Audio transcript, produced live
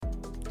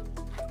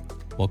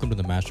Welcome to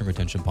the Mastering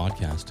Retention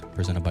Podcast,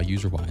 presented by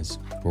UserWise,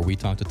 where we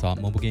talk to top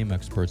mobile game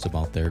experts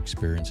about their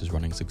experiences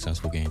running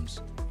successful games.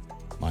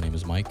 My name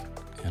is Mike,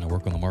 and I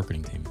work on the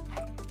marketing team.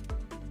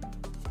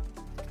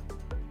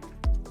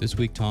 This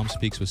week, Tom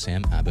speaks with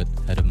Sam Abbott,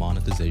 head of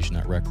monetization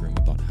at Rec Room,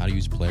 about how to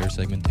use player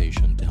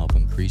segmentation to help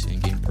increase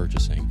in-game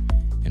purchasing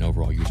and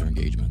overall user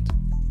engagement.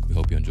 We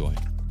hope you enjoy.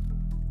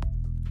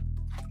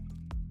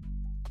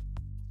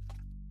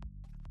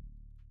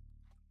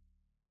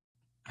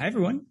 Hi,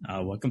 everyone.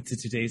 Welcome to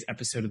today's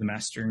episode of the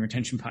Mastering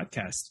Retention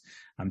Podcast.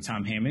 I'm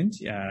Tom Hammond,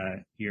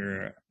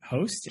 your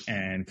host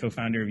and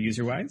co-founder of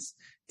UserWise.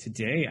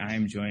 Today,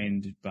 I'm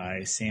joined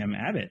by Sam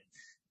Abbott,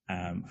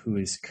 who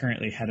is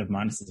currently head of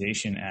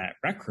monetization at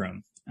Rec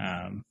Room,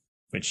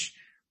 which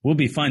will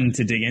be fun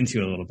to dig into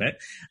a little bit.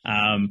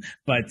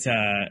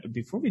 But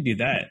before we do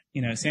that,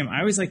 Sam, I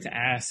always like to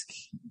ask,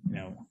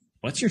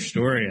 what's your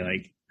story?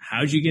 Like,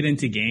 how'd you get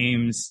into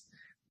games?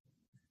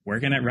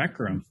 Working at Rec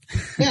Room.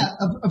 Yeah,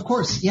 of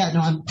course. Yeah,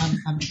 no, I'm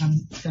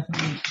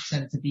definitely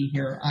excited to be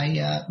here.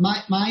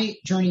 My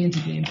journey into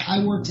games,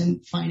 I worked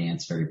in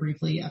finance very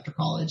briefly after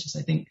college, as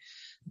I think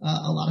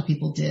a lot of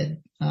people did.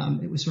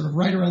 It was sort of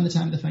right around the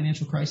time of the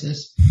financial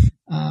crisis.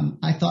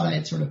 I thought I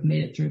had sort of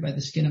made it through by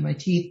the skin of my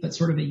teeth, but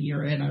sort of a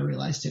year in, I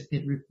realized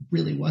it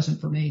really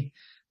wasn't for me.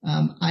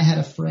 I had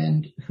a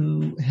friend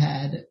who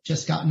had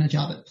just gotten a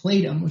job at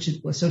Playdom, which is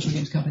a social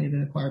games company that had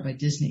been acquired by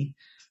Disney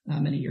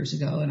many years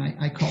ago. And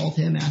I called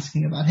him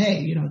asking about,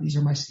 hey, these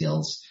are my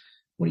skills.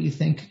 What do you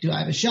think? Do I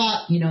have a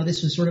shot?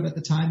 This was sort of at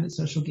the time that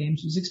social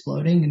games was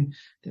exploding and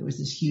there was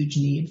this huge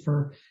need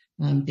for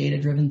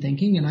data-driven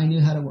thinking. And I knew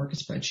how to work a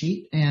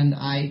spreadsheet, and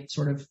I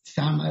sort of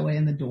found my way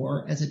in the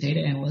door as a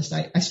data analyst.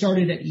 I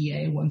started at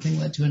EA. One thing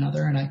led to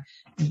another, and I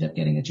ended up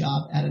getting a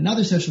job at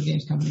another social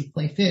games company,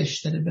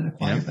 Playfish, that had been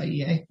acquired by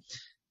EA.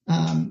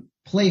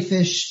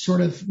 Playfish sort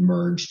of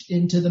merged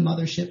into the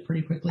mothership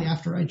pretty quickly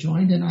after I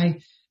joined, and I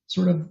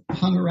sort of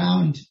hung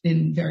around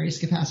in various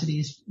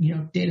capacities,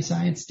 data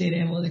science, data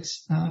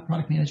analytics,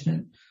 product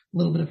management, a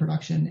little bit of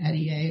production at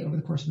EA over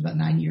the course of about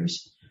 9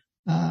 years.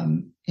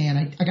 And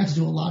I got to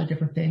do a lot of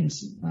different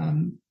things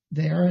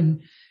there.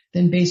 And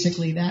then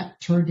basically that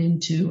turned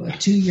into a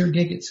 2-year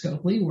gig at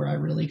Scopely, where I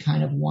really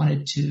kind of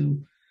wanted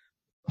to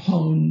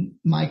hone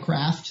my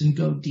craft and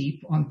go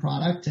deep on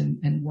product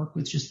and work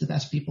with just the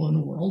best people in the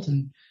world.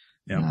 And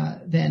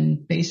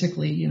then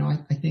basically,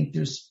 I think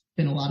there's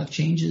been a lot of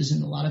changes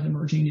and a lot of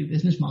emerging new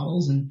business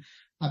models. And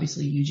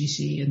obviously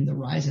UGC and the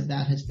rise of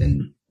that has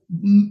been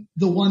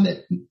the one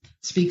that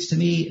speaks to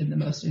me in the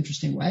most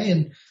interesting way.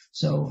 And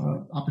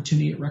so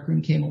opportunity at Rec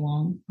Room came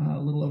along a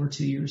little over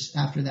 2 years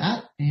after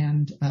that.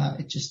 And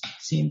it just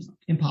seemed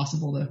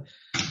impossible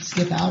to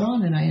skip out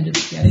on. And I ended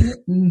up getting it.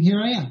 And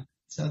here I am.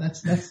 So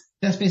that's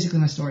basically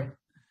my story.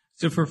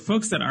 So for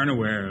folks that aren't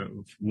aware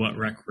of what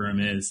Rec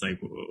Room is, like,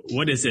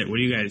 what is it? What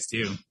do you guys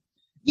do?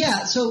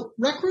 Yeah, so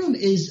Rec Room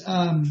is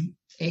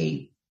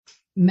a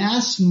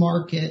mass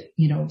market,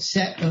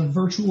 set of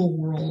virtual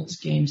worlds,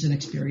 games, and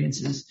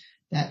experiences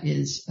that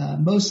is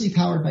mostly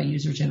powered by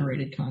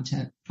user-generated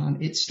content.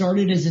 It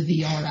started as a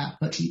VR app,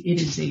 but it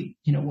is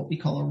what we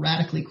call a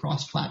radically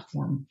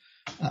cross-platform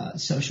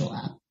social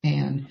app.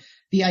 And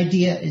the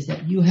idea is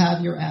that you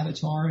have your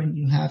avatar and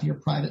you have your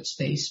private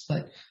space,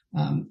 but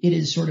it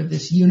is sort of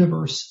this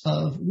universe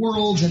of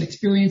worlds and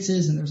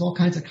experiences, and there's all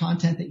kinds of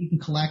content that you can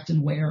collect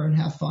and wear and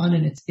have fun,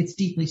 and it's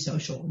deeply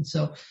social. And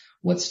so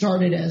what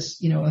started as,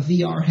 a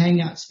VR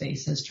hangout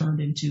space has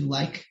turned into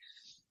like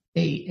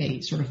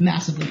a sort of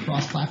massively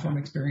cross-platform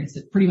experience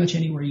that pretty much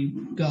anywhere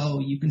you go,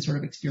 you can sort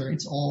of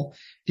experience all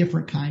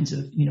different kinds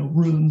of,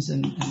 rooms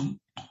and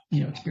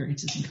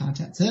experiences and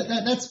content. So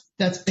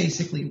that's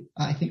basically,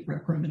 I think,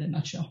 Rec Room in a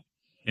nutshell.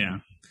 Yeah.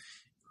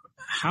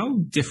 How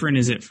different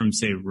is it from,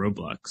 say,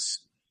 Roblox?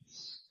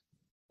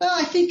 Well,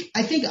 I think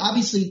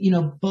obviously,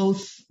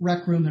 both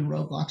Rec Room and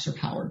Roblox are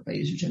powered by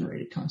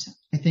user-generated content.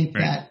 I think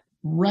that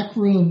Rec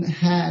Room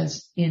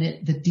has in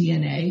it the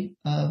DNA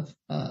of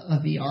a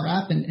VR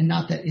app, and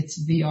not that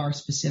it's VR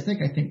specific.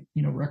 I think,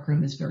 Rec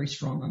Room is very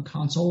strong on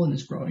console and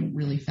is growing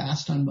really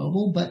fast on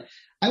mobile. But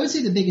I would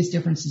say the biggest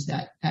difference is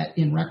that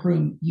in Rec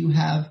Room, you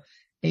have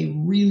a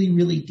really,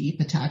 really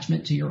deep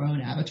attachment to your own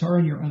avatar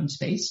and your own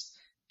space.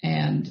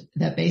 And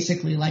that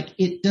basically,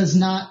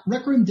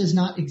 Rec Room does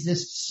not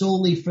exist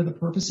solely for the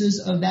purposes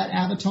of that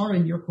avatar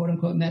and your quote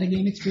unquote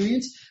metagame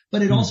experience,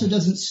 but it also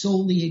doesn't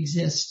solely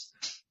exist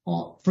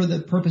for the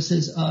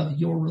purposes of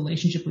your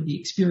relationship with the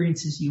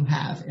experiences you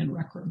have in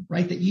Rec Room,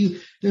 right?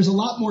 There's a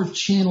lot more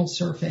channel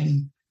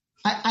surfing,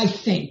 I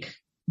think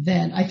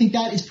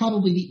that is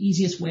probably the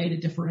easiest way to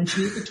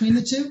differentiate between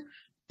the two.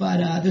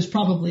 But there's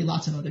probably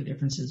lots of other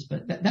differences,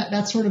 but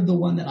that's sort of the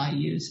one that I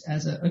use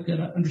as a good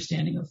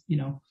understanding of,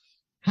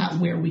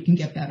 where we can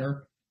get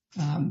better,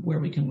 where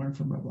we can learn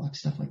from Roblox,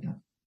 stuff like that.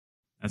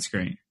 That's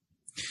great.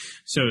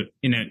 So,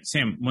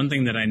 Sam, one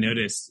thing that I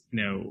noticed,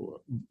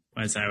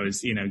 as I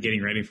was,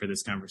 getting ready for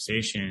this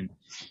conversation,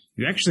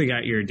 you actually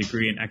got your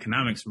degree in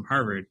economics from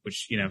Harvard,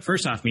 which,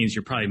 first off means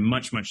you're probably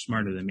much, much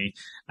smarter than me.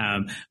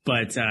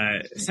 But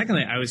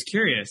secondly, I was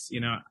curious,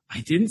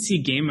 I didn't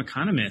see game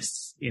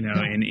economists, in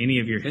any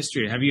of your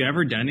history. Have you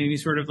ever done any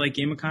sort of like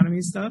game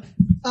economy stuff?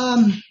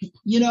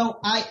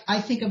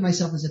 I think of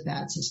myself as a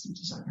bad system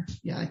designer.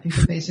 Yeah, I think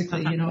that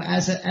basically,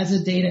 as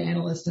a data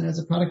analyst and as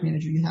a product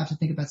manager, you have to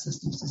think about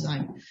systems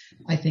design.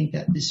 I think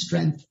that the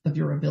strength of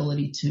your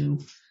ability to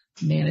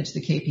manage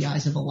the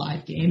KPIs of a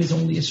live game is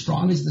only as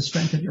strong as the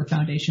strength of your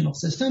foundational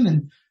system.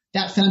 And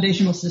that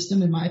foundational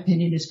system, in my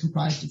opinion, is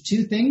comprised of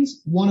two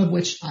things, one of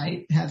which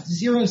I have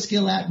zero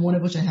skill at, one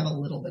of which I have a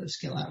little bit of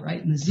skill at,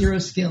 right? And the zero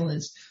skill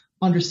is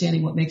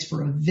understanding what makes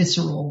for a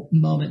visceral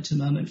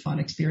moment-to-moment fun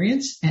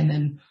experience, and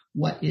then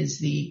what is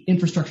the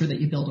infrastructure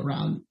that you build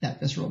around that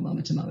visceral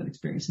moment-to-moment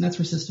experience. And that's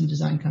where system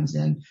design comes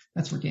in.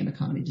 That's where game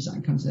economy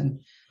design comes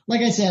in.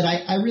 Like I said,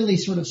 I really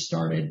sort of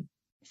started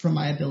from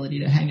my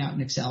ability to hang out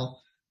in Excel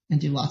and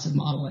do lots of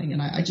modeling.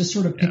 And I just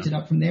sort of picked it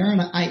up from there.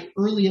 And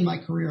early in my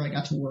career, I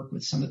got to work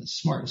with some of the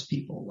smartest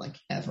people like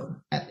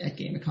ever at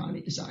game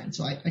economy design.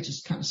 So I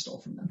just kind of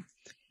stole from them.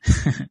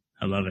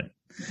 I love it.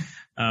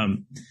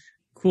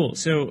 Cool.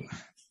 So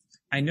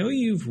I know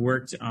you've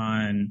worked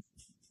on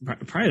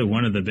probably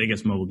one of the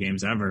biggest mobile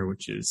games ever,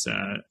 which is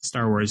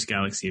Star Wars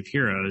Galaxy of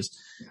Heroes.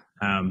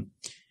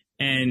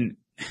 And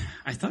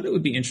I thought it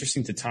would be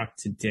interesting to talk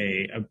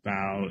today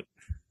about,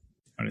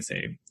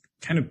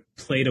 kind of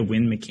play to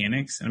win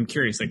mechanics. And I'm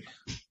curious,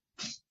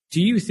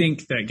 do you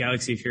think that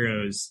Galaxy of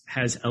Heroes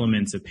has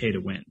elements of pay to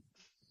win?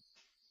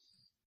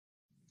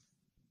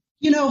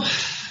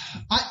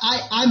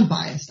 I'm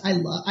biased.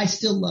 I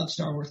still love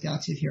Star Wars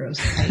Galaxy of Heroes.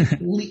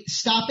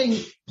 Stopping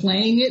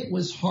playing it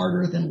was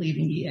harder than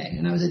leaving EA.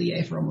 And I was at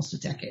EA for almost a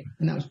decade,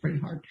 and that was pretty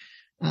hard.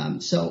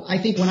 So I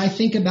think when I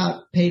think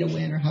about pay to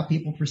win or how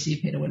people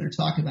perceive pay to win or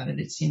talk about it,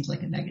 it seems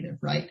like a negative,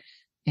 right?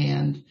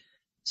 And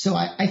so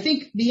I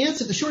think the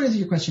short answer to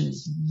your question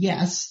is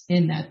yes,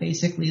 in that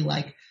basically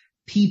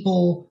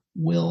people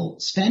will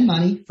spend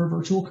money for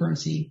virtual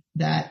currency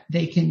that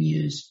they can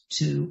use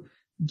to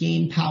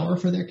gain power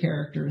for their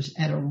characters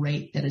at a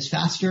rate that is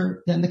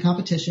faster than the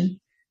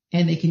competition,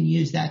 and they can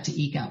use that to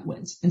eke out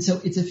wins. And so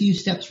it's a few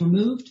steps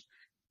removed.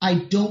 I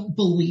don't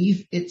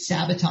believe it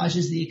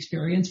sabotages the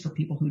experience for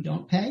people who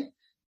don't pay.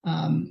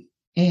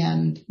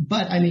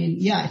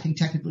 I think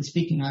technically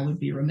speaking, I would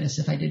be remiss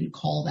if I didn't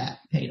call that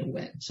pay to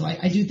win. So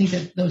I do think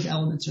that those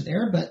elements are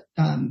there, but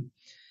I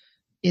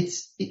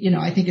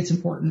think it's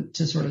important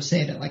to sort of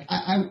say that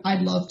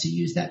I'd love to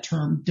use that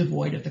term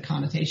devoid of the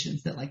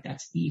connotations that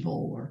that's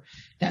evil or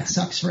that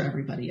sucks for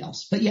everybody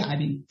else. But yeah,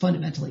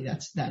 fundamentally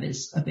that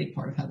is a big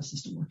part of how the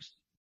system works.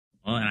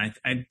 Well,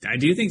 and I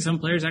do think some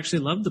players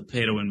actually love the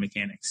pay to win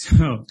mechanics.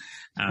 So,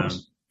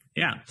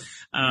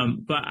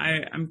 but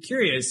I'm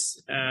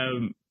curious,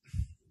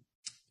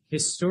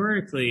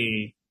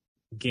 historically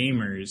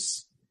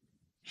gamers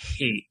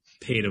hate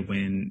pay to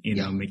win,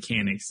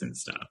 mechanics and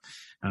stuff.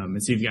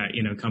 And so you've got,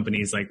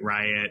 companies like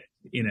Riot,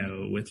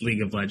 with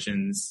League of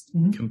Legends,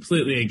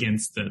 completely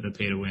against the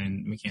pay to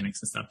win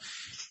mechanics and stuff.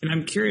 And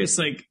I'm curious,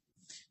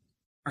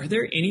 are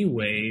there any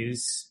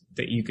ways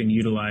that you can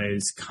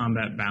utilize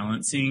combat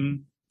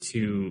balancing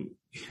to,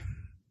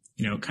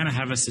 kind of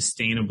have a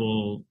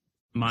sustainable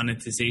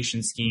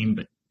monetization scheme,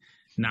 but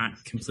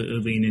not completely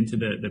lean into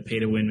the pay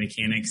to win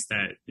mechanics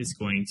that is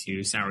going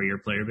to sour your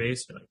player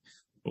base?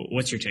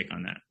 What's your take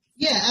on that?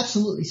 Yeah,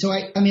 absolutely. So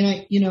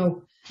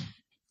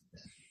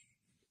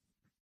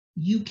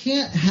you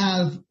can't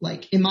have,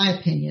 in my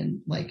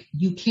opinion,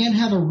 you can't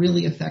have a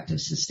really effective,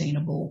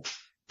 sustainable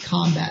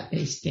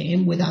combat-based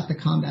game without the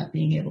combat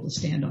being able to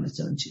stand on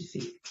its own 2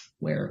 feet,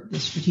 where the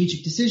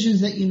strategic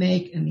decisions that you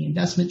make and the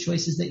investment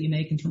choices that you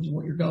make in terms of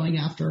what you're going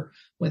after,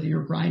 whether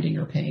you're grinding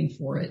or paying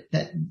for it,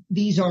 that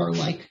these are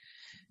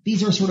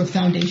sort of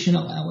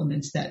foundational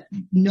elements that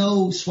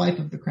no swipe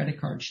of the credit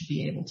card should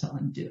be able to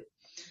undo.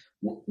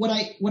 What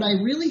I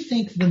really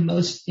think the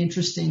most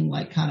interesting,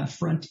 kind of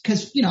front,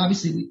 because,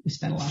 obviously we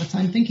spent a lot of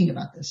time thinking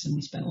about this, and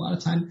we spent a lot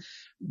of time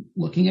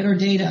looking at our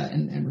data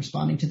and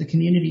responding to the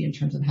community in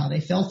terms of how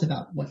they felt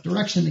about what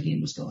direction the game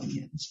was going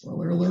in.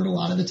 Spoiler alert, a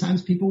lot of the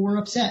times people were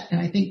upset.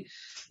 And I think,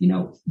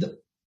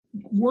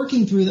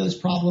 working through those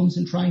problems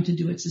and trying to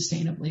do it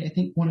sustainably, I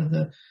think one of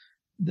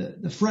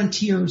the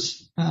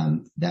frontiers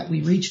that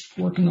we reached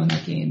working on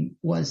that game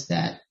was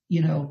that,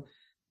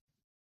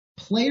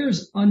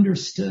 players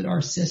understood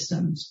our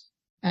systems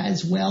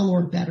as well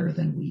or better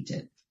than we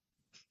did.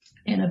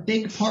 And a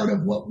big part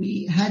of what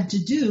we had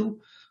to do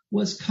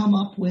was come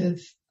up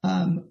with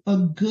a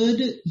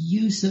good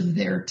use of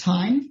their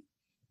time.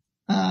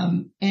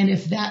 And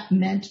if that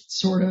meant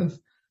sort of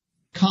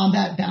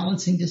combat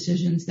balancing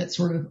decisions that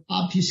sort of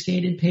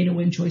obfuscated pay to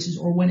win choices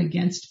or went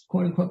against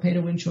quote unquote pay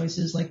to win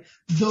choices,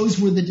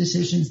 those were the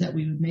decisions that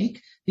we would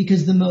make,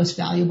 because the most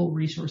valuable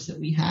resource that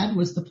we had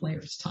was the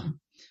player's time.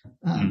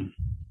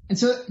 And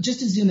so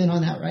just to zoom in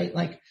on that, right?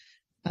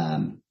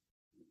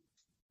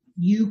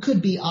 you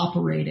could be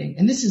operating,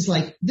 and this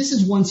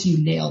is once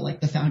you nail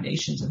like the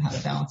foundations of how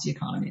to balance the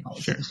economy and all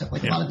this other stuff.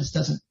 Like a lot of this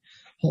doesn't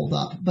hold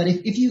up. But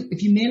if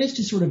you manage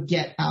to sort of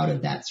get out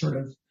of that sort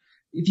of,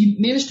 if you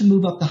manage to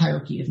move up the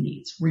hierarchy of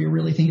needs, where you're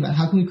really thinking about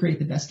how can we create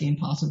the best game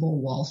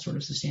possible while sort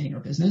of sustaining our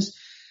business,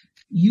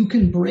 you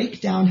can break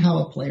down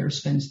how a player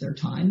spends their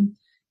time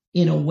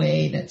in a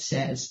way that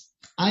says,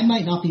 I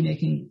might not be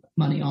making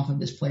money off of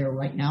this player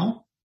right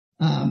now,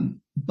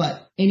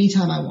 but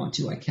anytime I want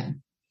to, I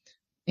can.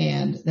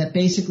 And that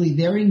basically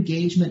their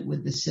engagement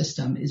with the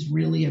system is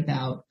really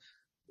about,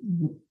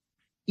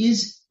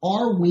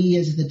 are we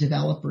as the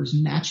developers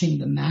matching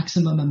the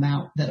maximum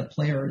amount that a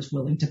player is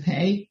willing to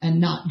pay and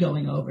not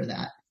going over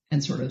that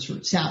and sort of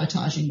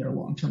sabotaging their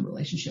long-term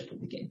relationship with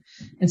the game.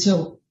 And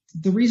so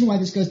the reason why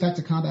this goes back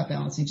to combat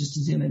balancing, just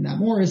to zoom in that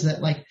more, is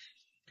that like,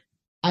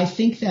 I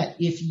think that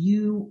if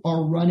you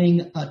are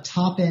running a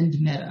top-end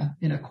meta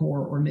in a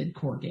core or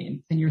mid-core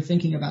game, and you're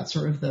thinking about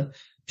sort of the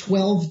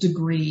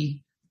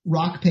 12-degree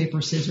rock,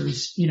 paper,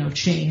 scissors,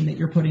 chain that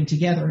you're putting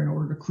together in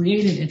order to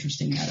create an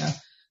interesting meta,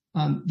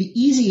 the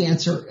easy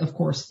answer, of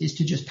course, is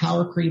to just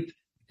power creep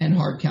and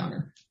hard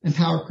counter and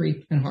power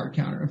creep and hard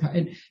counter.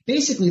 And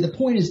basically the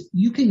point is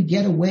you can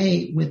get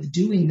away with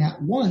doing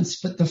that once,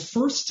 but the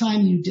first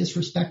time you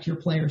disrespect your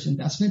player's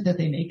investment that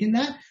they make in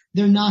that,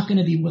 they're not going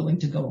to be willing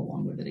to go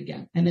along with it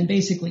again. And then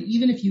basically,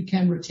 even if you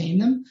can retain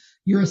them,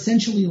 you're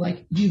essentially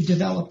like you've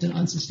developed an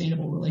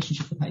unsustainable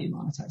relationship with how you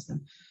monetize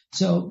them.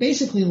 So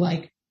basically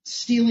like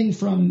stealing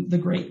from the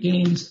great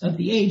games of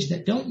the age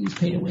that don't use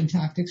pay to win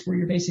tactics, where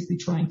you're basically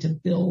trying to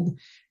build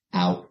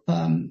out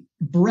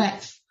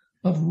breadth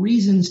of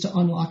reasons to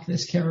unlock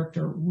this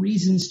character,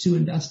 reasons to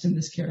invest in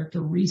this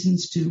character,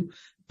 reasons to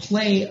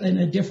play in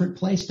a different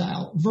play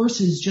style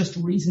versus just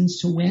reasons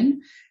to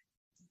win.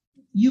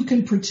 You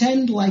can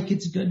pretend like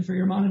it's good for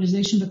your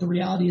monetization, but the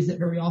reality is that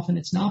very often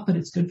it's not, but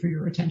it's good for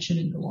your retention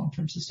and your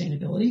long-term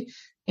sustainability.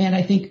 And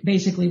I think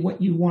basically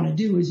what you want to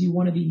do is you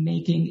want to be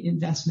making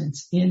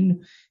investments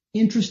in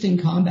interesting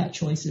combat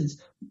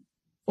choices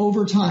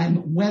over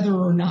time, whether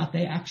or not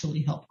they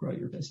actually help grow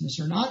your business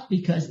or not,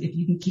 because if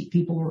you can keep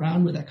people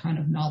around with that kind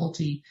of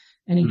novelty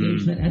and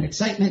engagement and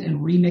excitement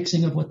and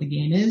remixing of what the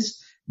game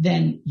is,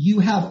 then you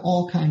have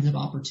all kinds of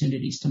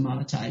opportunities to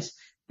monetize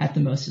at the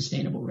most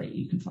sustainable rate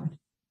you can find.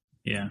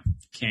 Yeah.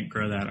 Can't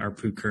grow that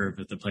ARPU curve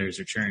if the players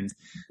are churned.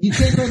 You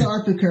can't grow the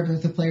ARPU curve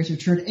if the players are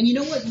churned. And you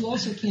know what you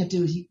also can't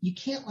do is you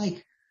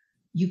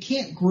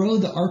can't grow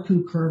the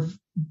ARPU curve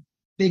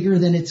bigger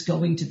than it's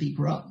going to be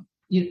grown.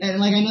 And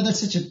like, I know that's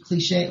such a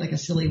cliche, like a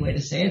silly way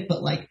to say it,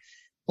 but like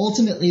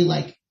ultimately,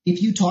 like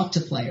if you talk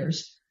to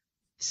players,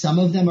 some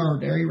of them are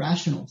very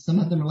rational. Some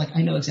of them are like,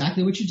 I know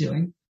exactly what you're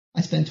doing.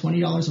 I spend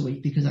 $20 a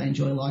week because I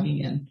enjoy logging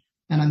in.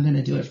 And I'm going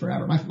to do it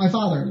forever. My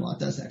father-in-law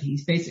does that.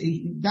 He's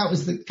basically, that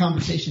was the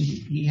conversation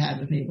he had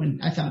with me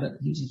when I found out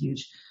he was a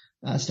huge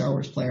Star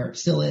Wars player,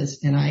 still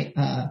is. And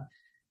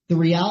the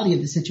reality of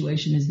the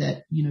situation is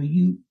that,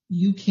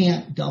 you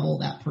can't double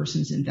that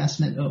person's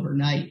investment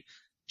overnight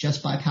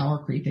just by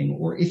power creeping.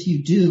 Or if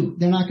you do,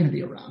 they're not going to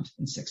be around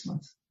in 6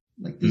 months.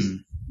 Like this.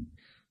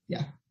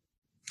 Yeah.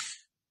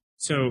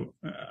 So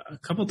a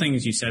couple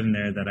things you said in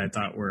there that I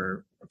thought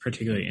were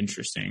particularly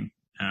interesting.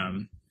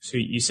 So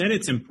you said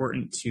it's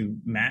important to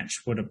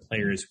match what a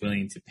player is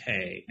willing to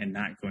pay and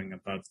not going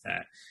above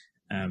that.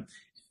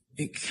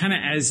 It kind of,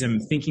 as I'm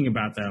thinking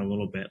about that a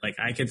little bit, like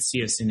I could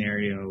see a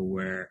scenario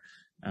where,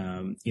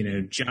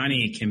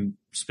 Johnny can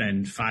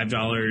spend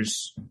 $5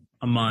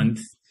 a month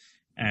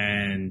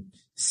and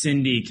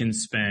Cindy can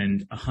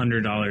spend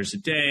 $100 a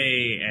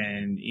day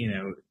and,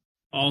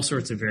 all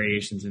sorts of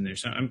variations in there.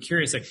 So I'm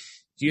curious, like,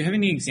 do you have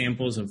any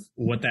examples of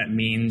what that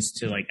means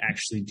to like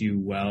actually do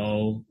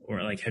well,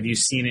 or like, have you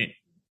seen it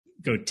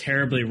go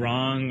terribly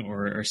wrong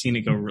or seen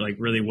it go like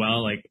really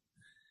well? Like,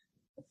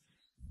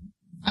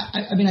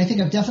 I mean, I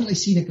think I've definitely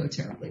seen it go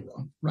terribly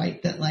wrong,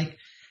 right? That like,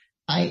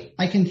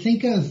 I can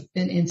think of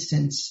an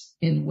instance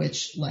in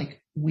which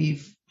like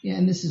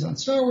and this is on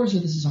Star Wars or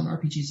this is on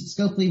RPGs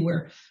at Scopely,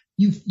 where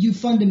you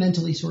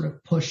fundamentally sort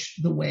of push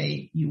the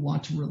way you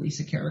want to release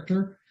a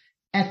character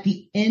at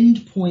the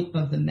end point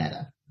of the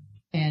meta.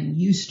 And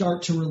you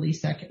start to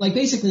release that, like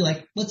basically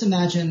like, let's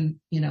imagine,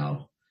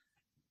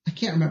 I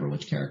can't remember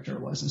which character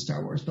it was in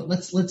Star Wars, but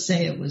let's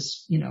say it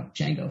was,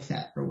 Jango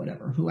Fett or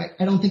whatever, who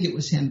I don't think it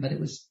was him, but it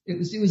was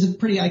a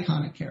pretty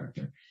iconic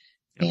character.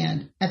 Yep.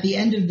 And at the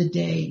end of the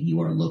day,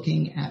 you are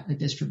looking at a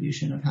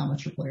distribution of how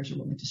much your players are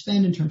willing to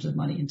spend in terms of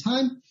money and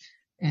time.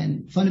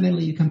 And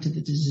fundamentally, you come to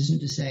the decision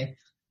to say,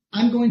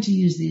 I'm going to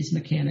use these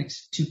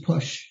mechanics to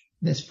push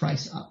this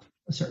price up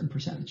a certain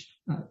percentage.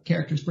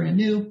 Character's brand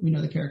new. We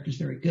know the character's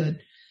very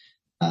good.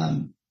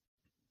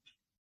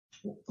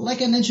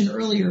 Like I mentioned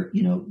earlier,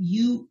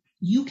 you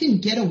can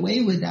get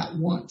away with that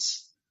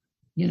once,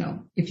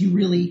 if you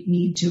really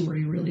need to or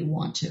you really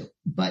want to.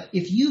 But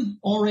if you've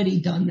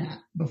already done that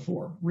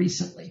before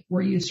recently,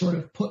 where you sort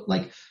of put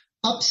like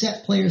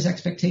upset players'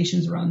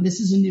 expectations around this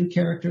is a new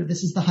character,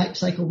 this is the hype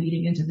cycle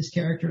leading into this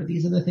character,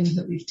 these are the things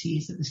that we've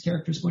teased that this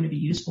character is going to be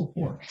useful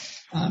for.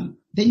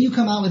 Then you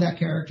come out with that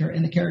character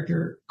and the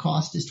character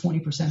cost is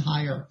 20%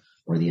 higher,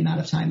 or the amount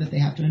of time that they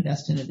have to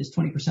invest in it is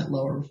 20%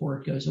 lower before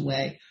it goes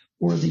away,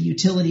 or the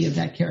utility of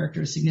that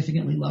character is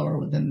significantly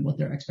lower than what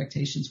their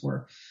expectations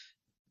were.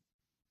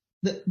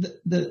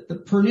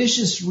 The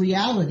pernicious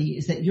reality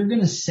is that you're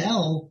going to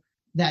sell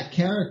that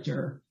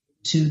character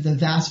to the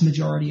vast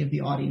majority of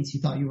the audience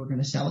you thought you were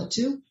going to sell it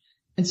to.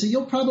 And so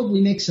you'll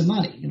probably make some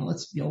money.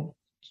 You'll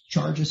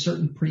charge a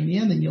certain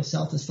premium and you'll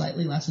sell to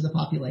slightly less of the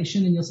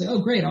population and you'll say,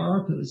 oh, great,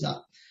 our ARPU is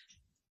up.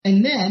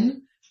 And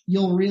then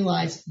you'll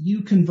realize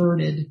you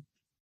converted,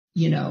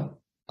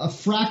 a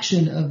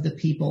fraction of the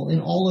people in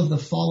all of the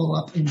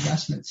follow-up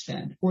investment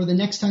spend. Or the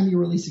next time you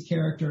release a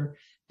character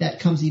that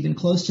comes even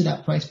close to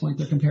that price point,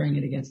 they're comparing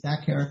it against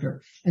that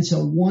character. And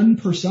so one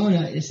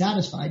persona is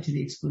satisfied to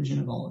the exclusion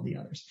of all of the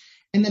others.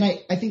 And then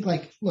I think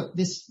look,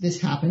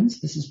 this happens.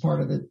 This is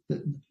part of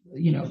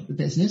the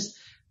business.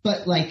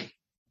 But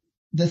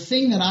the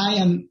thing that I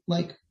am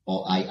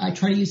I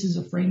try to use as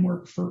a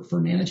framework for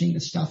managing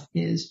this stuff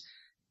is,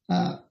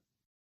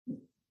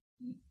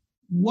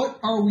 what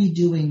are we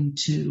doing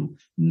to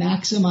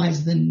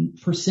maximize the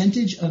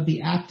percentage of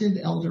the active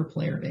elder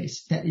player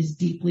base that is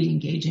deeply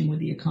engaging with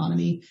the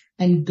economy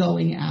and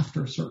going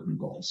after certain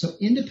goals? So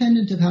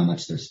independent of how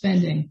much they're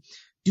spending,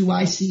 do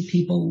I see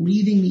people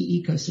leaving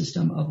the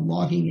ecosystem of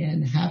logging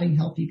in, having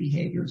healthy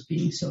behaviors,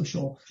 being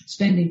social,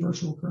 spending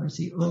virtual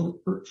currency,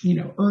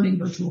 earning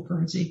virtual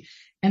currency?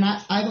 And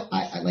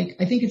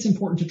I think it's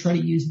important to try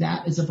to use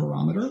that as a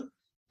barometer.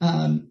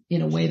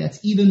 In a way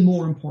that's even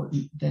more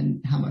important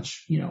than how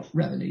much,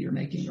 revenue you're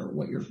making or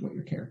what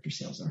your character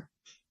sales are.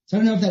 So I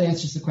don't know if that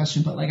answers the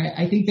question, but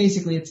I think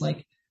basically it's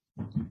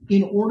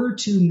in order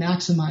to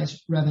maximize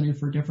revenue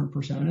for different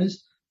personas,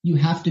 you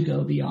have to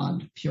go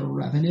beyond pure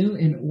revenue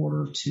in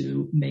order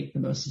to make the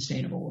most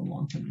sustainable and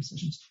long-term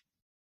decisions.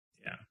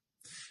 Yeah.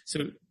 So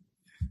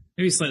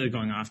maybe slightly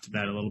going off to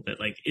that a little bit,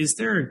 is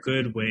there a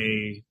good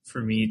way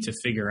for me to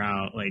figure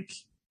out,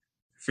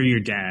 for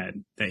your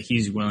dad, that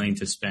he's willing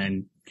to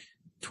spend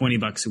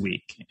 $20 a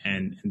week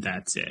and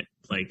that's it?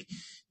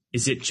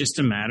 Is it just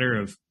a matter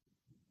of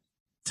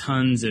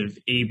tons of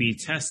A/B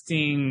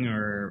testing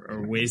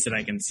or ways that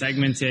I can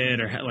segment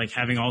it, or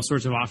having all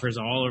sorts of offers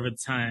all over the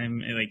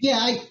time?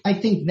 I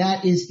think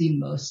that is the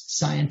most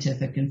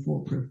scientific and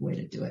foolproof way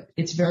to do it.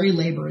 It's very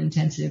labor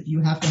intensive. You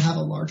have to have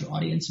a large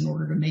audience in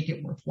order to make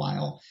it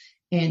worthwhile.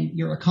 And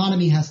your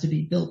economy has to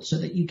be built so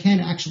that you can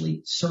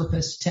actually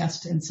surface,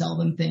 test, and sell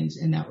them things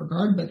in that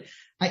regard.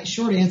 But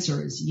short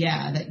answer is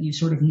that you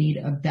sort of need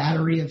a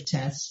battery of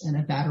tests and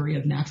a battery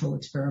of natural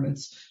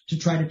experiments to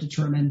try to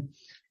determine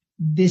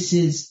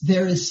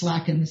there is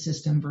slack in the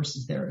system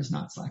versus there is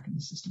not slack in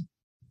the system.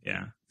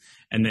 Yeah.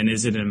 And then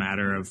is it a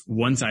matter of,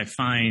 once I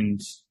find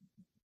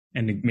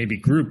and maybe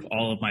group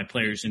all of my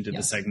players into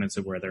the segments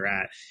of where they're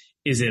at,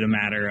 is it a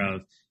matter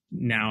of,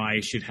 now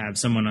I should have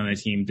someone on the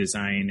team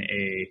design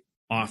a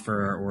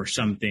offer or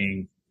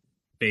something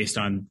based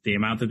on the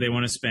amount that they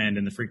want to spend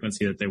and the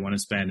frequency that they want to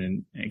spend,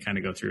 and kind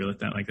of go through with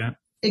that like that?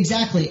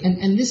 Exactly.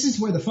 And this is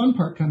where the fun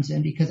part comes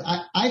in, because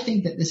I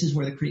think that this is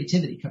where the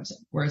creativity comes in,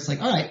 where it's all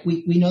right,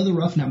 we know the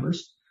rough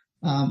numbers.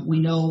 We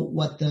know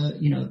what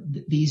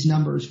these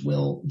numbers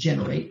will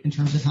generate in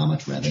terms of how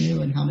much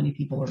revenue and how many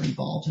people are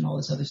involved and all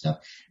this other stuff.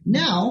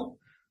 Now,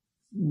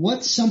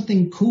 what's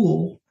something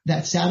cool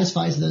that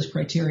satisfies those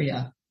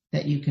criteria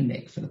that you can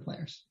make for the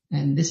players?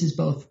 And this is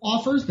both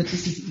offers, but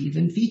this is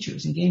even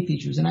features and game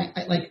features. And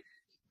I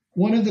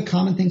one of the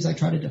common things I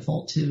try to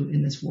default to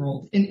in this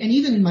world, and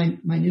even in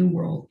my new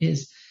world,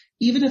 is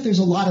even if there's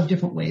a lot of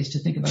different ways to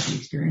think about the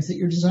experience that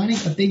you're designing,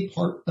 a big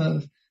part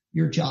of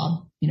your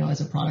job,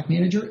 as a product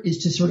manager, is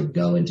to sort of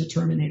go into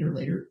Terminator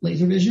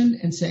laser vision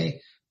and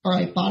say, all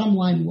right, bottom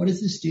line, what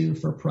does this do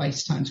for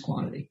price times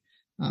quantity?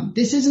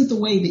 This isn't the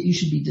way that you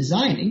should be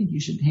designing.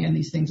 You should hand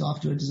these things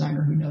off to a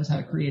designer who knows how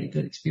to create a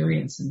good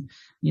experience and,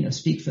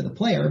 speak for the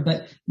player,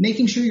 but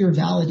making sure you're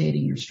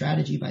validating your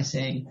strategy by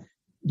saying,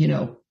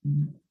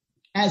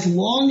 as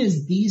long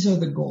as these are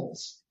the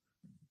goals,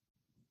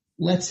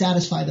 let's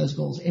satisfy those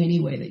goals any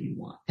way that you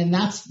want. And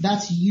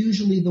that's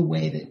usually the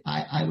way that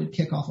I would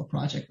kick off a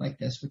project like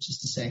this, which is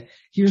to say,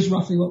 here's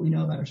roughly what we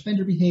know about our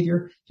spender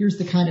behavior. Here's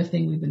the kind of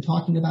thing we've been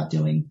talking about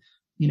doing.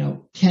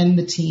 Can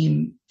the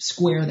team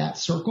square that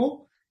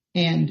circle?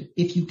 And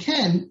if you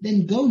can,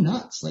 then go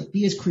nuts,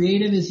 be as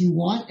creative as you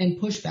want and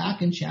push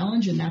back and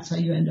challenge. And that's how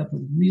you end up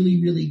with really,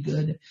 really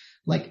good,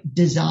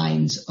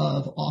 designs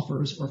of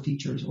offers or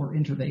features or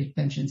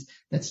interventions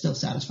that still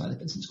satisfy the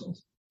business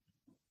goals.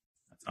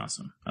 That's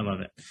awesome. I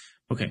love it.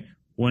 Okay.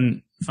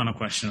 One final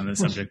question on this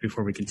subject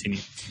before we continue.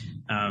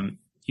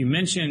 You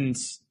mentioned,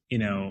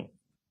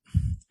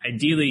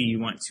 ideally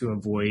you want to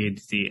avoid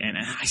and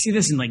I see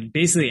this in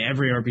basically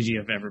every RPG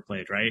I've ever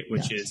played, right?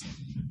 Which is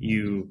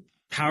you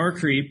power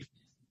creep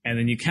and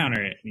then you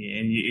counter it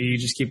and you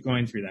just keep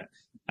going through that.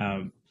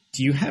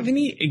 Do you have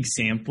any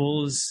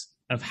examples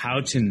of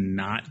how to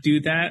not do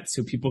that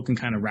so people can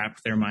kind of wrap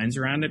their minds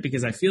around it?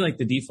 Because I feel like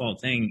the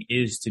default thing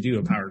is to do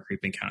a power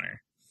creep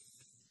encounter.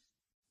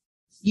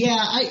 Yeah,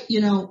 I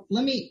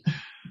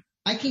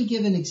can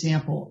give an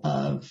example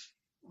of,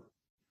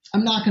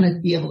 I'm not going to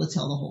be able to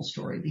tell the whole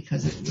story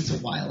because it was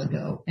a while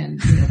ago, and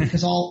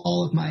because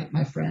all of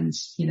my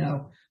friends,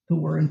 who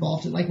were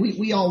involved in, like,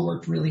 we all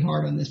worked really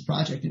hard on this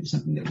project. It was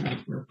something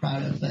that we were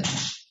proud of, but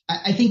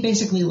I think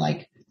basically,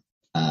 like,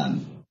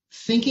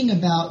 thinking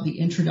about the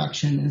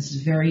introduction, and this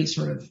is very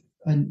sort of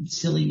a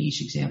silly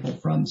niche example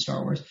from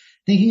Star Wars,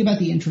 thinking about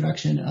the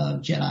introduction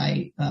of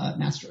Jedi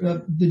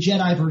the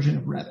Jedi version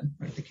of Revan,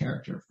 right, the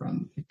character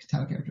from the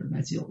title character of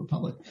Knights of the Old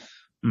Republic.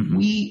 Mm-hmm.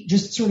 We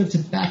just sort of, to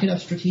back it up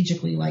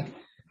strategically, like,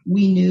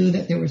 we knew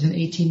that there was an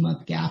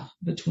 18-month gap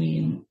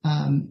between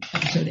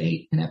episode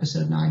 8 and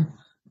episode 9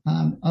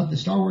 of the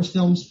Star Wars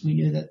films. We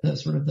knew that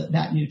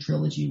that new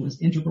trilogy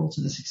was integral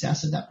to the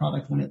success of that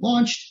product when it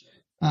launched.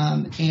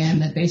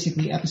 And that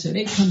basically episode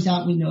 8 comes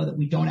out, we know that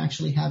we don't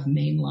actually have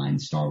mainline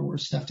Star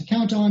Wars stuff to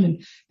count on.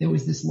 And there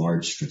was this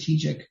large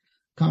strategic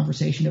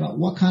conversation about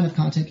what kind of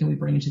content can we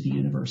bring into the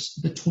universe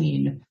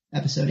between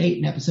episode 8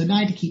 and episode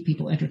 9 to keep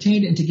people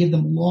entertained and to give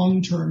them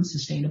long-term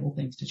sustainable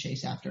things to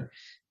chase after.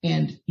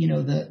 And,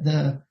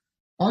 the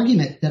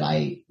argument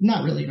that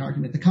not really an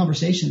argument, the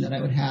conversation that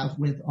I would have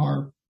with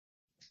our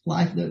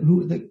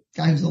the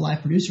guy who's the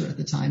live producer at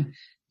the time,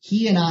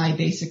 he and I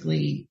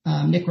basically,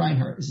 Nick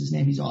Reinhardt is his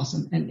name. He's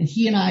awesome. And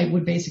he and I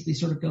would basically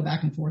sort of go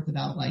back and forth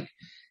about, like,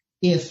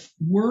 if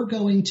we're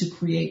going to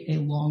create a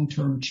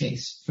long-term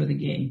chase for the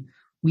game,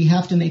 we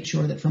have to make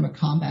sure that from a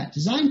combat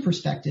design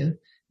perspective,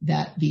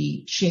 that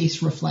the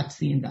chase reflects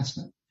the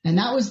investment. And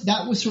that was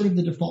sort of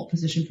the default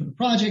position for the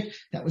project.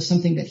 That was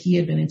something that he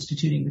had been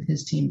instituting with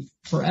his team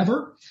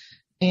forever.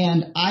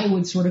 And I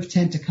would sort of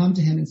tend to come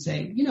to him and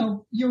say,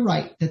 you're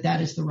right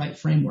that is the right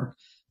framework.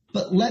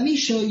 But let me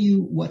show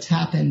you what's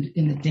happened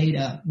in the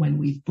data when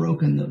we've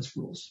broken those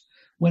rules,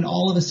 when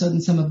all of a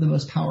sudden some of the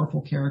most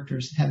powerful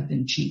characters have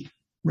been cheap,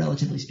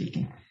 relatively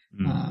speaking,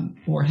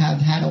 or have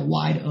had a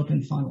wide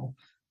open funnel.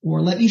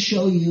 Or let me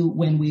show you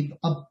when we've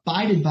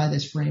abided by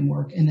this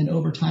framework and then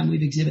over time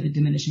we've exhibited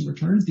diminishing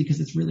returns, because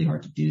it's really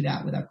hard to do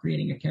that without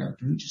creating a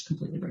character who just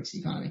completely breaks the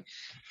economy.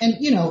 And,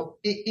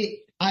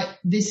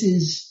 this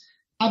is,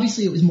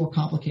 obviously it was more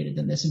complicated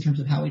than this in terms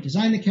of how we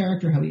designed the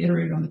character, how we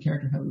iterated on the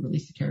character, how we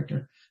released the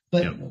character.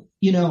 But,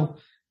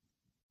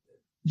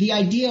 the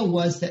idea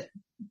was that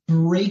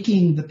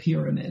breaking the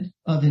pyramid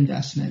of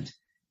investment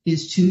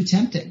is too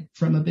tempting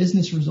from a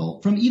business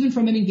result, even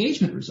from an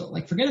engagement result.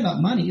 Like, forget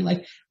about money.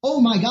 Like,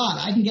 oh my God,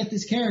 I can get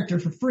this character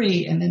for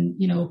free and then,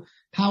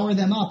 power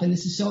them up. And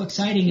this is so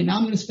exciting. And now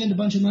I'm going to spend a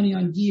bunch of money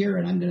on gear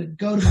and I'm going to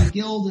go to my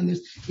guild, and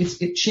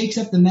it shakes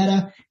up the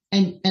meta.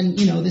 And,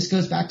 this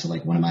goes back to,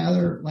 like, one of my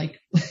other, like,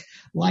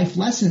 life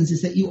lessons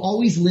is that you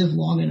always live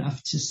long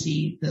enough to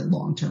see the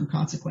long-term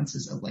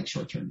consequences of, like,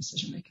 short-term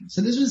decision making.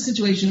 So this was a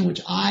situation in which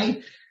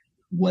I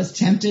was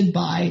tempted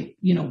by,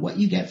 what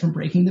you get from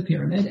breaking the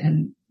pyramid,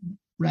 and,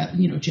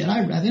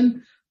 Jedi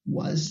Revan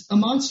was a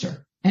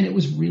monster, and it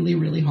was really,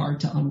 really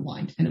hard to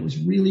unwind. And it was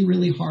really,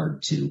 really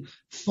hard to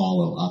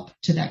follow up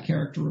to that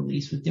character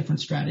release with different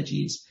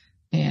strategies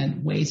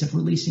and ways of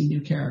releasing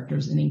new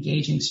characters and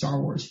engaging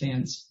Star Wars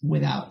fans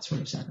without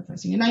sort of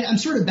sacrificing. And I'm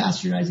sort of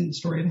bastardizing the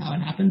story of how it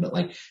happened, but,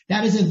 like,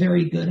 that is a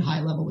very good high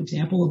level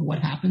example of what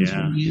happens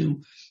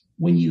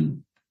when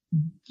you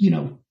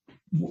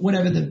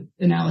whatever the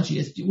analogy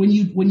is, when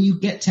you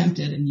get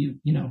tempted and you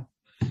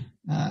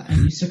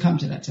succumb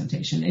to that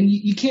temptation, and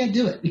you can't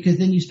do it because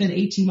then you spend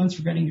 18 months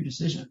regretting your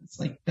decision. It's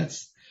like,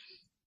 that's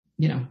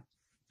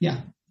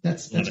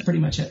pretty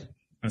much it.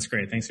 That's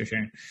great. Thanks for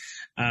sharing.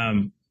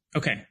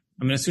 Okay.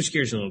 I'm going to switch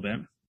gears a little bit,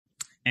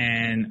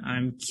 and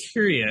I'm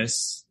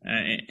curious,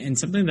 and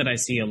something that I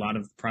see a lot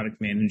of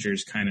product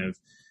managers kind of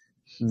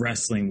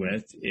wrestling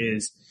with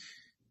is,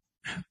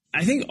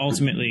 I think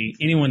ultimately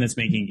anyone that's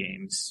making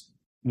games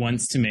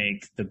wants to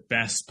make the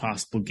best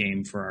possible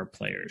game for our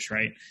players,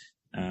 right?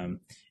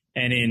 And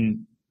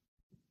in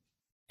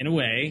a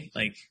way,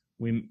 like,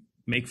 we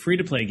make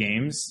free-to-play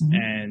games,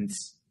 and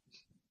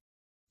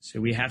so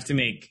we have to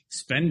make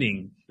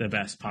spending the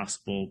best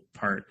possible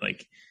part.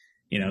 Like,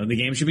 the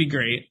game should be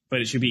great,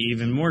 but it should be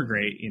even more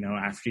great,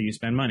 after you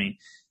spend money.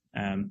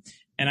 And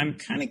I'm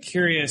kind of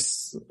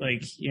curious,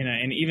 like,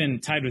 and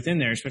even tied within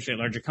there, especially at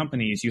larger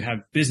companies, you have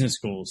business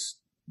goals,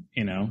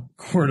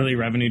 quarterly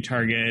revenue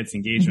targets,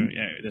 engagement,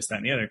 this, that,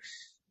 and the other.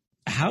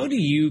 How do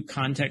you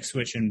context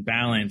switch and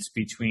balance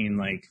between,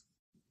 like,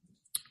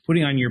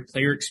 putting on your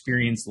player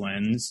experience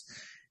lens,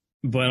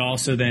 but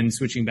also then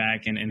switching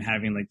back and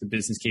having, like, the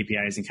business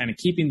KPIs and kind of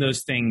keeping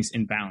those things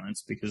in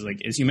balance? Because,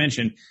 like, as you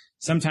mentioned,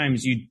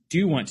 sometimes you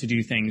do want to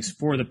do things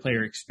for the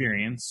player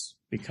experience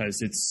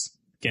because it's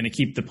going to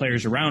keep the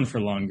players around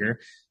for longer.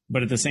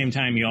 But at the same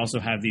time, you also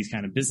have these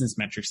kind of business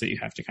metrics that you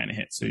have to kind of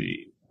hit. So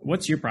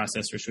what's your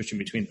process for switching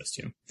between those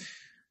two?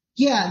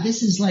 Yeah,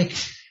 this is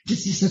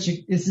such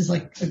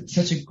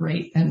a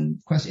great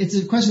question. It's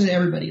a question that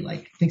everybody,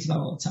 like, thinks about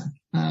all the time.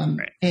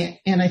 Right.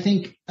 And I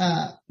think,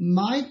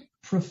 my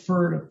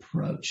preferred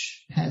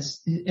approach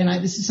this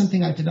is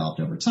something I've developed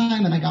over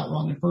time, and I got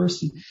wrong at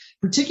first, and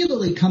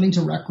particularly coming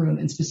to Rec Room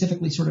and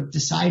specifically sort of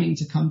deciding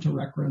to come to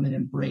Rec Room and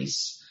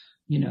embrace,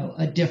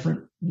 a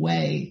different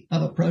way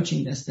of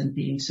approaching this than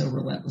being so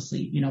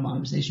relentlessly,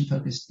 monetization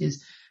focused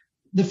is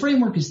the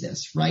framework is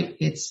this, right?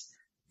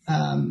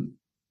 A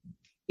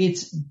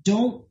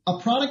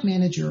product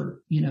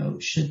manager,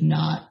 should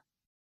not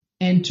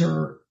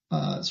enter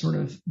sort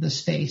of the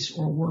space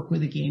or work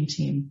with a game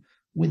team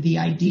with the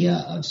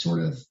idea of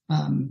sort of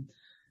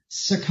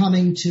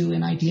succumbing to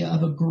an idea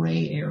of a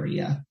gray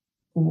area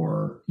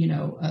or,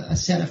 a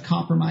set of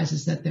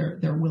compromises that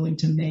they're willing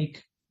to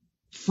make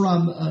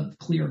from a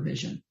clear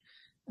vision.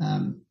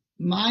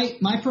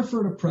 My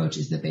preferred approach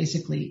is that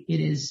basically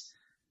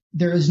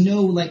there is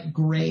no like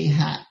gray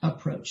hat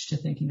approach to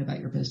thinking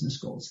about your business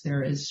goals.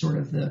 There is sort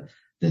of the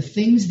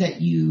things that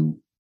you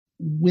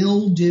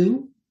will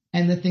do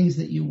and the things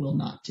that you will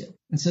not do.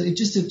 And so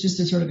just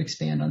to sort of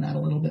expand on that a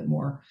little bit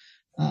more,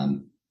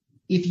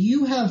 if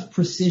you have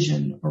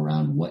precision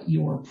around what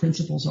your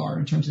principles are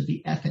in terms of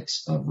the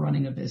ethics of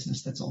running a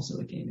business that's also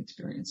a game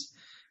experience,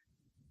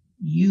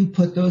 you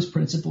put those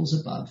principles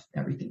above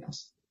everything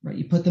else, right?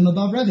 You put them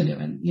above revenue,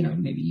 and,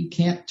 maybe you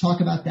can't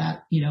talk about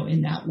that,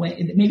 in that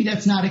way. Maybe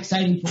that's not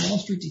exciting for Wall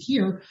Street to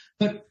hear,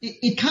 but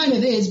it kind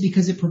of is,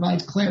 because it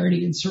provides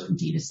clarity and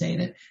certainty to say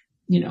that,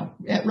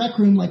 at Rec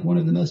Room, like one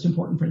of the most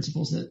important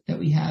principles that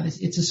we have is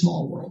it's a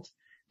small world.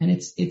 And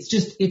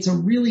it's a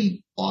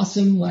really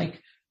awesome, like,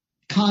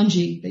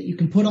 kanji that you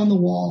can put on the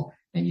wall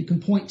and you can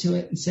point to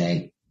it and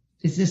say,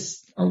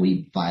 are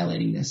we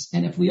violating this?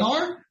 And if we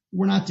are,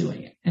 we're not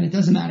doing it. And it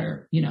doesn't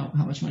matter,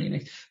 how much money it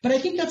makes. But I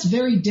think that's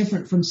very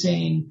different from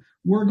saying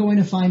we're going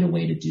to find a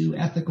way to do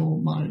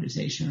ethical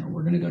monetization, or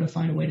we're going to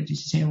find a way to do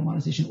sustainable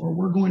monetization, or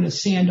we're going to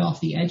sand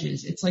off the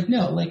edges. It's like,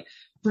 no, like,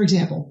 for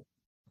example,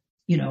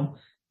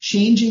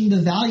 changing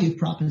the value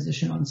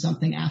proposition on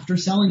something after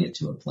selling it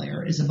to a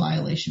player is a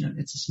violation of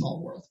It's a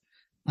Small World.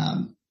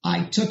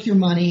 I took your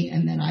money,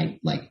 and then I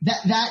like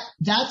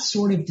that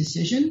sort of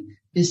decision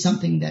is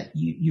something that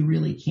you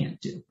really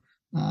can't do.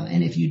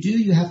 And if you do,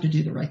 you have to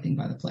do the right thing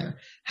by the player.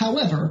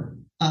 However,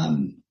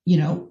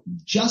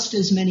 just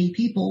as many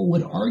people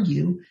would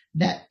argue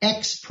that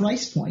X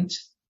price point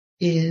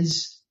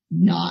is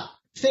not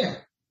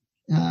fair.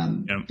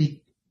 I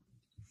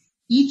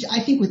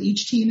think with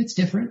each team, it's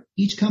different.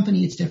 Each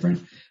company, it's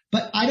different.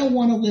 But I don't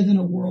want to live in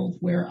a world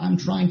where I'm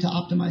trying to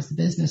optimize the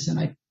business and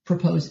I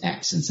propose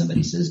X and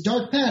somebody says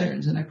dark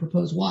patterns and I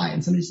propose Y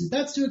and somebody says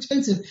that's too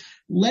expensive.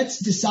 Let's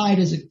decide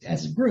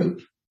as a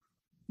group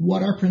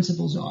what our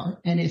principles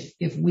are. And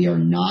if we are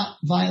not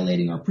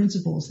violating our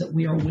principles, that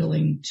we are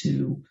willing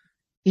to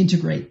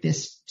integrate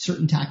this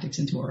certain tactics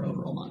into our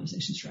overall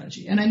monetization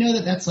strategy. And I know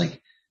that that's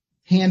like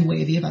hand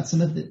wavy about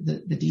some of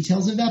the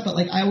details of that, but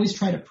like I always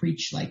try to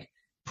preach like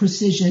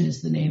precision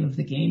is the name of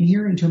the game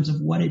here in terms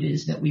of what it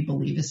is that we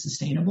believe is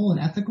sustainable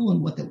and ethical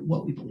and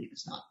what we believe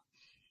is not.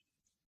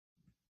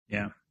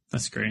 Yeah,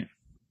 that's great.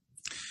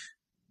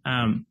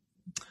 Can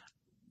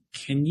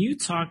you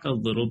talk a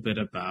little bit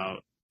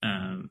about,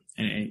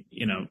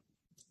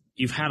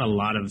 you've had a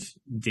lot of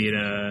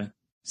data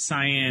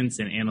science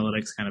and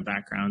analytics kind of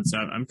background. So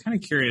I'm kind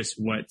of curious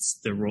what's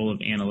the role of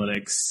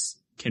analytics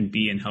can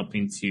be in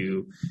helping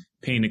to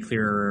paint a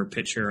clearer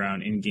picture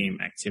around in-game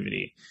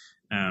activity.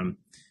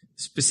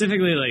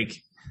 Specifically, like,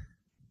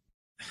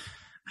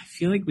 I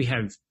feel like we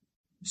have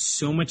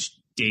so much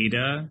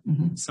data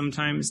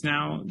sometimes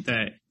now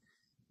that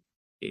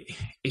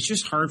it's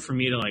just hard for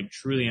me to like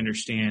truly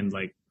understand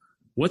like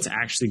what's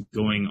actually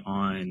going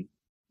on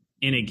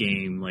in a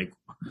game. Like,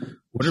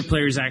 what are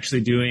players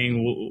actually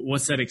doing?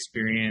 What's that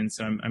experience?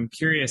 So I'm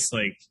curious,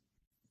 like,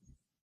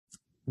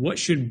 what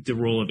should the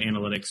role of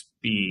analytics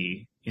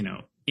be,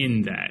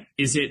 in that?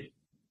 Is it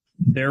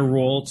their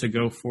role to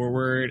go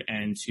forward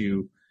and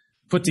to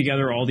put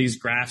together all these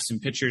graphs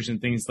and pictures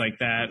and things like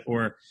that?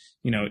 Or,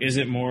 is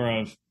it more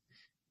of,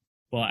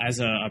 well, as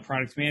a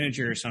product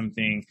manager or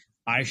something,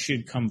 I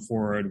should come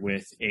forward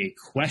with a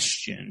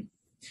question,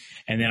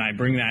 and then I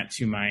bring that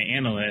to my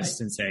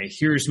analyst and say,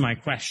 here's my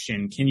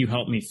question. Can you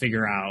help me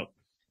figure out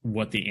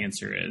what the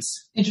answer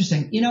is?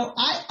 Interesting.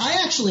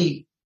 I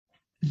actually,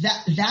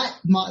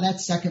 that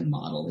second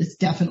model is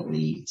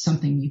definitely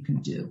something you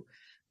can do.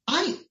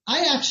 I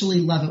actually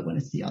love it when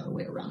it's the other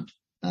way around.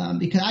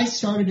 Because I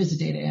started as a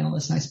data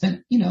analyst and I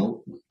spent,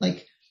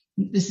 like,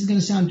 this is going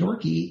to sound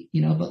dorky,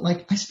 but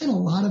like I spent a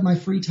lot of my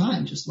free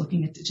time just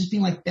looking at it, just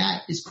being like,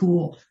 that is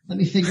cool. Let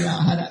me figure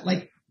out how to,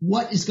 like,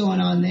 what is going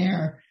on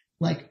there?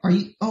 Like,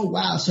 oh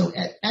wow. So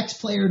X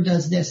player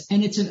does this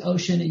and it's an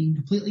ocean and you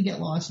completely get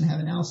lost and have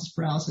analysis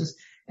paralysis.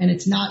 And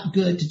it's not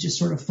good to just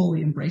sort of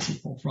fully embrace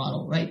it full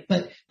throttle. Right.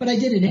 But I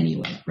did it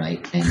anyway.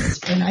 Right.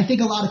 And I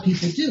think a lot of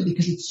people do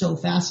because it's so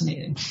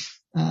fascinating.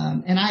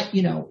 And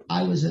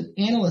I was an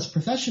analyst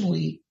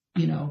professionally,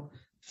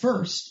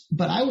 first,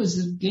 but I was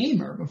a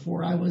gamer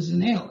before I was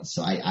an analyst.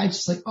 So I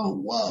just like, oh,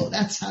 whoa,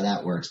 that's how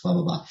that works, blah,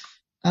 blah,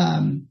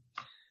 blah.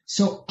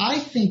 So I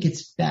think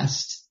it's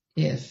best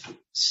if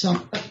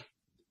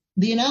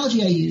the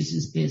analogy I use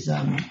is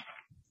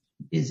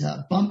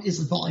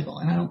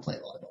volleyball, and I don't play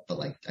volleyball, but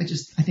like I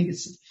think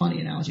it's a funny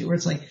analogy where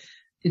it's like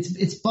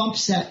it's bump,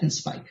 set, and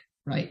spike,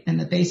 right? And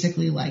that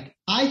basically, like,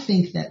 I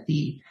think that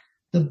the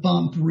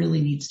bump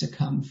really needs to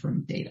come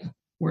from data,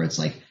 where it's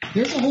like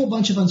there's a whole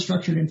bunch of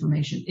unstructured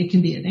information. It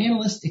can be an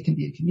analyst, it can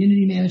be a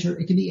community manager,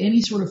 it can be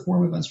any sort of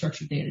form of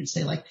unstructured data to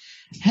say like,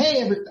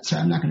 hey,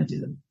 sorry, I'm not going to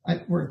do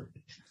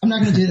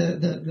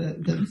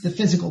the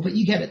physical, but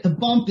you get it. The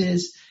bump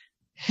is,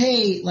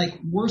 hey, like,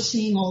 we're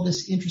seeing all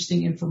this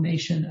interesting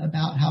information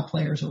about how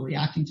players are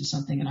reacting to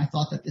something, and I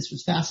thought that this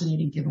was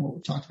fascinating given what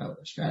we talked about with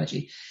our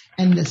strategy.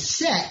 And the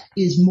set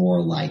is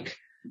more like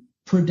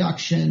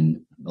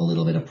production, a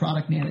little bit of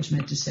product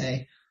management to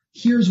say,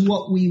 here's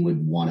what we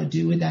would want to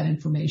do with that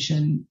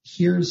information.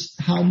 Here's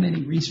how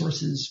many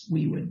resources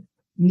we would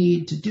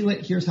need to do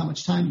it. Here's how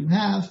much time you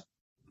have.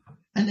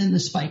 And then the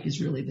spike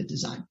is really the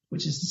design,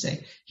 which is to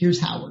say, here's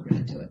how we're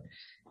going to do it.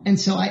 And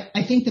so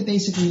I think that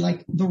basically,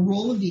 like, the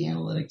role of the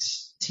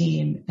analytics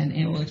team and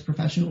analytics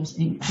professionals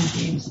in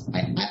games,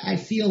 I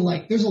feel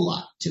like there's a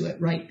lot to it,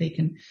 right? They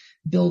can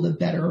build a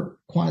better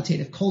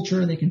quantitative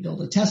culture. They can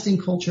build a testing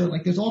culture.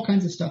 Like, there's all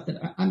kinds of stuff that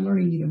I'm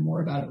learning even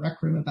more about at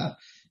Rec Room about,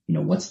 you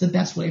know, what's the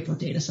best way for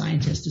data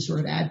scientists to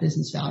sort of add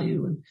business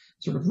value and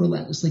sort of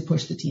relentlessly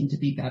push the team to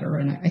be better.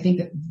 And I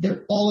think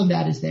that all of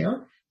that is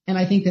there. And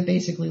I think that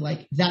basically,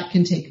 like, that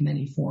can take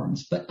many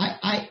forms. But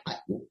I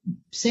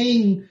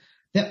saying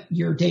that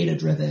you're data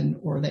driven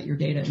or that you're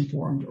data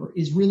informed or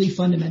is really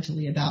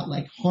fundamentally about,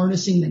 like,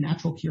 harnessing the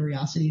natural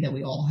curiosity that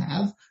we all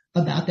have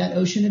about that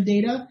ocean of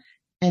data,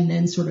 and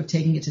then sort of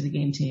taking it to the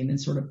game team and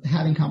sort of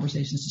having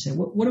conversations to say,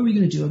 what are we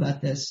going to do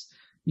about this?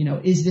 You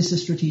know, is this a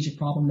strategic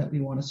problem that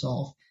we want to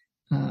solve?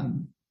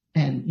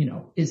 And, you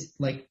know, is,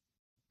 like,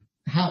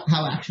 how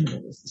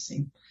actionable is this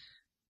thing?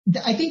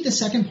 I think the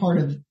second part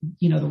of,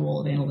 you know, the role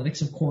of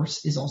analytics, of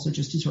course, is also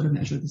just to sort of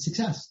measure the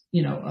success,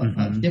 you know,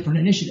 of different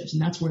initiatives.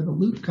 And that's where the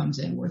loop comes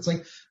in, where it's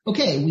like,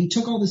 okay, we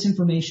took all this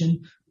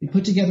information, we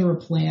put together a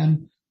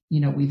plan, you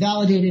know, we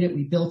validated it,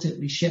 we built it,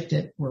 we shipped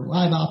it, we're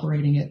live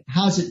operating it.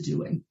 How's it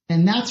doing?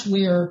 And that's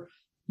where,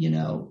 you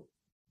know,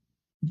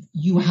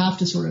 you have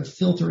to sort of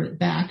filter it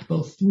back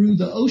both through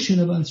the ocean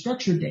of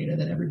unstructured data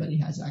that everybody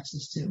has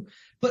access to,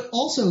 but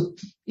also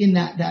in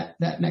that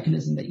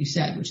mechanism that you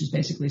said, which is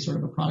basically sort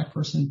of a product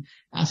person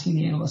asking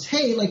the analyst,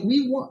 hey, like,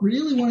 we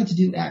really wanted to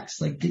do X.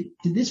 Like, did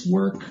this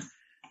work?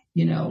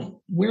 You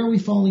know, where are we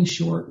falling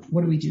short?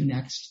 What do we do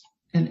next?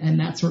 And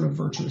that sort of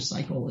virtuous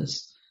cycle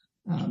is,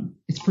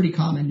 it's pretty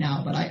common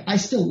now, but I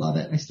still love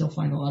it. I still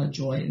find a lot of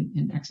joy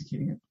in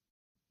executing it.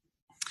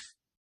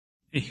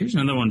 Here's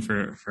another one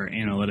for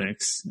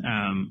analytics.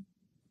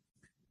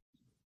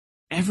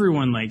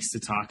 Everyone likes to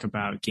talk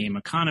about game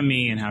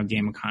economy and how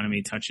game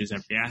economy touches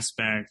every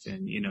aspect.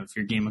 And, you know, if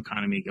your game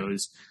economy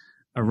goes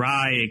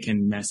awry, it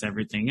can mess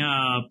everything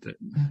up.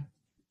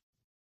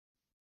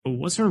 But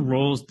what sort of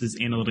roles does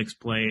analytics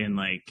play in,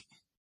 like,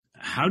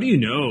 how do you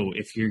know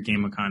if your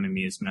game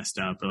economy is messed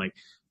up? Or, like,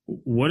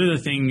 what are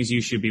the things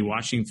you should be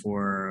watching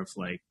for of,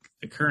 like,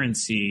 the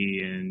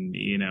currency and,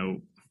 you know?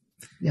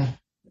 Yeah.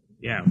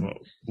 Yeah. Well,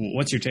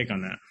 what's your take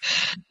on that?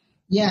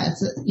 Yeah.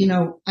 You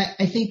know,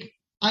 I think,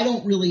 I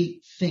don't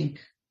really think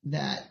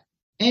that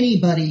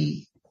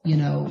anybody, you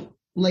know,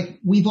 like,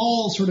 we've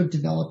all sort of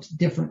developed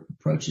different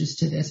approaches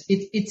to this.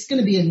 It's going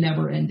to be a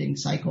never ending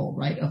cycle,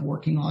 right, of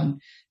working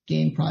on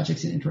game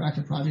projects and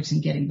interactive projects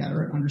and getting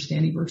better at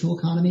understanding virtual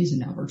economies.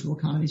 And now virtual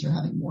economies are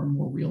having more and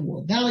more real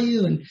world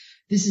value. And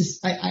this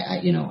is,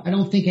 you know, I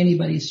don't think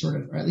anybody's sort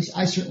of, or at least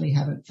I certainly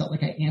haven't felt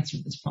like I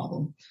answered this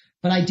problem,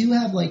 but I do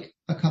have, like,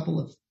 a couple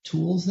of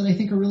tools that I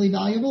think are really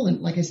valuable. And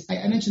like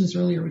I mentioned this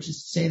earlier, which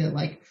is to say that,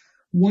 like,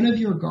 one of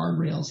your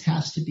guardrails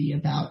has to be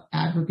about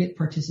aggregate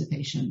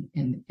participation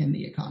in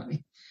the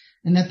economy.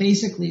 And that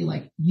basically,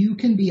 like, you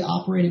can be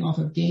operating off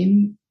of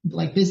game,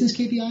 like, business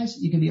KPIs.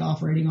 You can be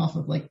operating off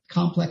of, like,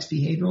 complex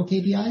behavioral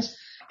KPIs.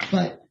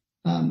 But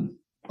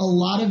a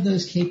lot of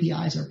those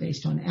KPIs are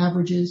based on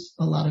averages.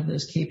 A lot of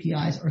those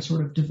KPIs are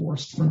sort of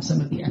divorced from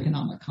some of the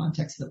economic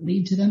contexts that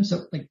lead to them.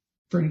 So, like,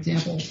 for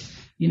example,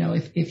 you know,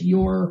 if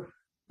you're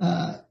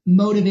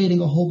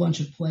motivating a whole bunch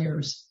of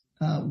players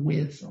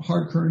with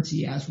hard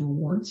currency as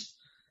rewards,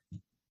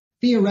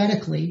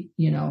 theoretically,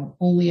 you know,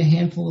 only a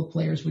handful of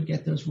players would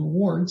get those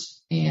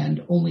rewards,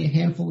 and only a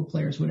handful of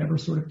players would ever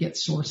sort of get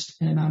sourced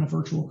an amount of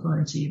virtual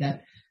currency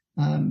that,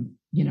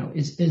 you know,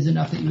 is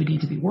enough that you would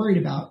need to be worried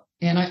about.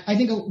 And I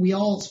think we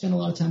all spend a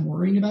lot of time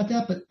worrying about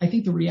that, but I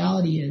think the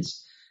reality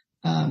is,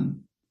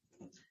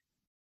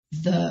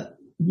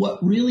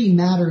 what really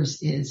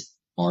matters is,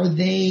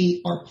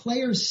 are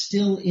players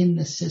still in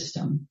the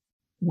system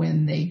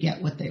when they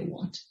get what they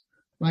want?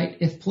 Right?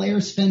 If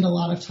players spend a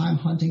lot of time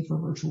hunting for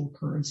virtual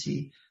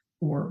currency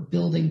or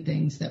building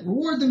things that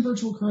reward them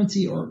virtual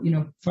currency, or, you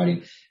know,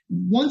 fighting,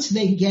 once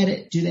they get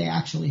it, do they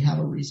actually have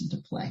a reason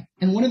to play?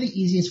 And one of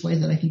the easiest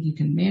ways that I think you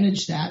can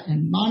manage that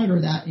and monitor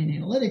that in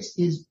analytics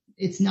is,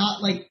 it's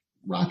not like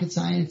rocket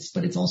science,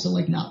 but it's also,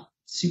 like, not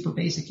super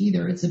basic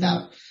either. It's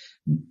about,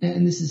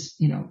 and this is,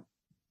 you know,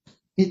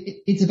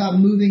 it's about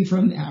moving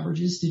from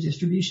averages to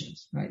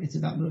distributions, right? It's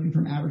about moving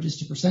from averages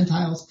to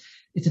percentiles.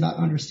 It's about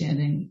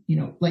understanding,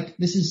 like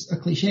this is a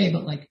cliche,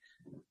 but like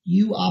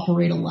you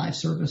operate a live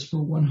service for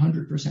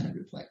 100% of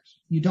your players.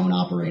 You don't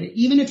operate it,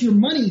 even if your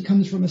money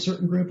comes from a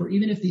certain group, or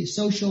even if the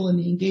social and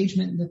the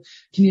engagement and the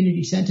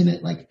community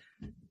sentiment, like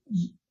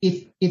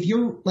if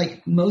you're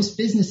like most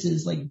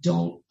businesses, like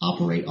don't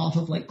operate off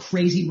of like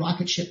crazy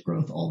rocket ship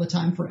growth all the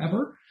time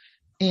forever.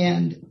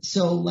 And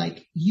so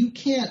like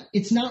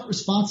it's not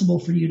responsible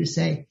for you to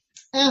say,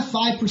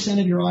 5%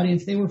 of your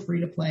audience, they were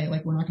free to play.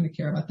 Like we're not going to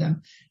care about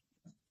them.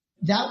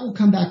 That will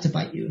come back to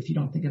bite you if you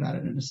don't think about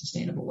it in a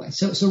sustainable way.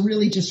 So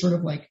really just sort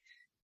of like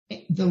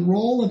the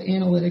role of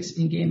analytics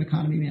in game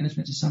economy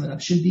management, to sum it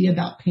up, should be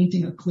about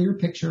painting a clear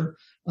picture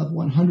of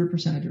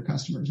 100% of your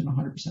customers and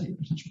 100% of your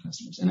potential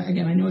customers. And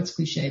again, I know it's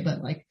cliche,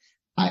 but like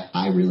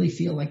I really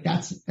feel like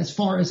that's as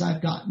far as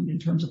I've gotten in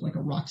terms of like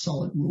a rock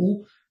solid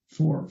rule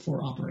for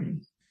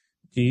operating.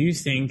 Do you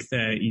think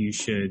that you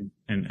should,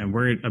 and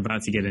we're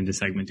about to get into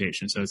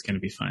segmentation, so it's going to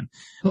be fun,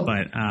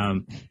 but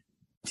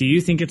do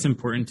you think it's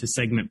important to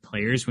segment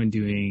players when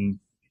doing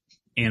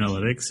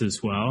analytics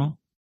as well?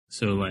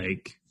 So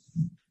like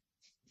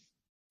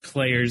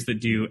players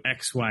that do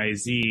X, Y,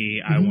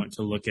 Z, I want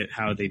to look at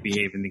how they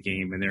behave in the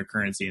game and their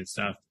currency and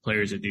stuff.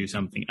 Players that do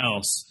something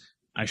else,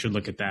 I should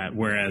look at that.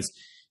 Whereas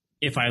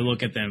if I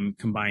look at them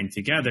combined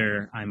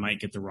together, I might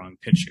get the wrong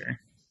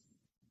picture.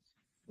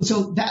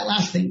 So that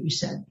last thing you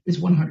said is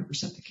 100%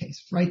 the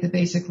case, right? That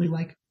basically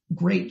like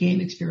great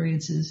game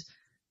experiences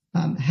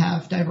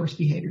have diverse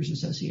behaviors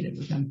associated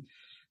with them.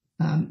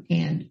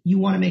 And you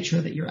want to make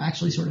sure that you're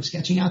actually sort of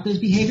sketching out those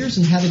behaviors,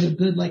 and having a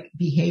good like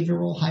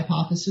behavioral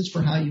hypothesis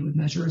for how you would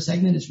measure a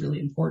segment is really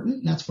important.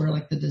 And that's where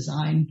like the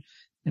design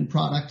and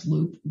product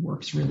loop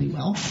works really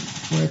well,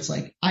 where it's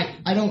like,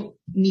 I don't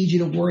need you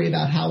to worry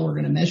about how we're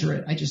going to measure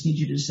it. I just need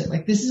you to say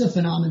like, this is a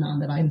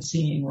phenomenon that I'm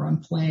seeing or I'm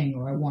playing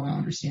or I want to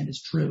understand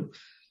is true.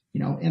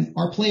 And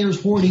are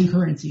players hoarding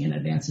currency in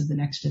advance of the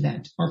next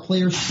event? Are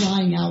players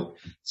trying out,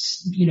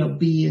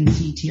 B and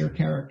C tier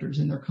characters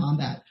in their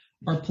combat?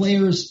 Are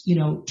players,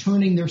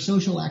 turning their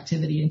social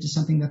activity into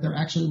something that they're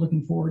actually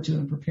looking forward to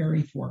and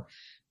preparing for?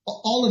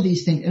 All of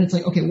these things. And it's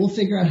like, okay, we'll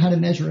figure out how to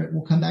measure it.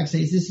 We'll come back and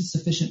say, is this a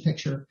sufficient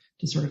picture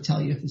to sort of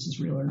tell you if this is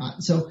real or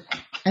not? So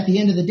at the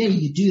end of the day,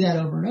 you do that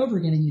over and over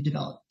again and you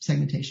develop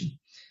segmentation.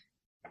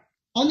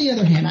 On the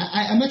other hand,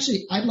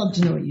 I'd love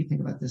to know what you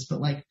think about this, but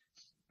like,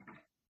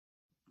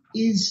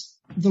 is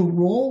the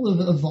role of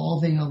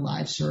evolving a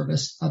live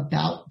service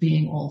about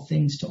being all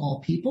things to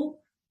all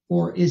people,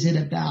 or is it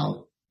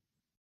about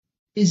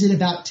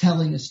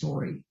telling a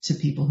story to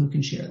people who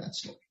can share that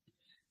story?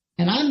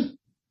 And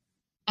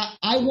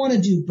I want to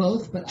do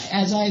both, but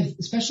as I've,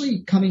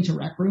 especially coming to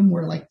Rec Room,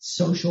 where like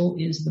social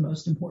is the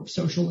most important,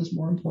 social is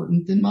more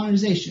important than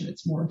monetization.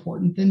 It's more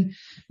important than,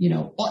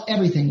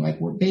 everything. Like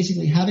we're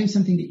basically having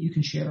something that you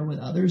can share with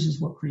others is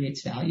what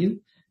creates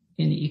value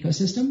in the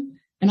ecosystem.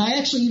 And I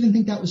actually even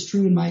think that was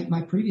true in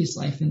my previous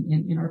life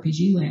in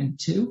RPG land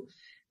too.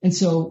 And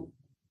so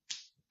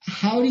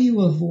how do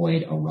you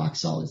avoid a rock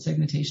solid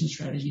segmentation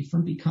strategy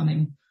from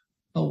becoming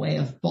a way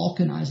of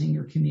balkanizing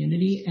your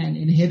community and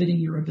inhibiting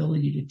your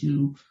ability to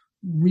do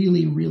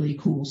really, really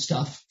cool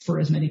stuff for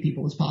as many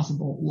people as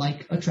possible,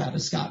 like a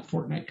Travis Scott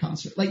Fortnite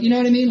concert? Like, you know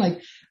what I mean?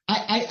 Like,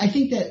 I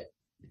think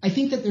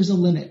that there's a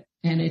limit,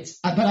 and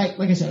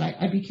like I said,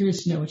 I'd be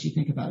curious to know what you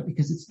think about it,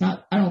 because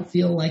I don't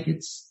feel like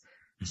it's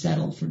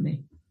settled for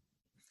me.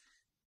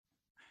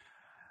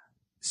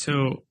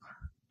 So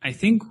I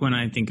think when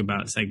I think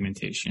about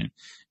segmentation,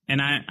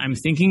 and I'm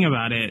thinking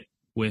about it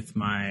with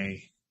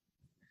my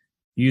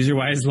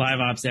user-wise live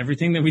ops,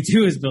 everything that we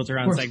do is built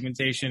around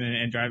segmentation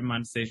and driving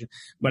monetization.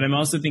 But I'm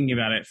also thinking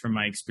about it from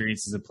my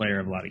experience as a player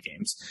of a lot of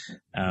games.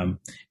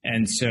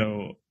 And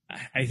so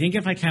I think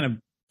if I kind of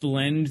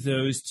blend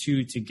those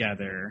two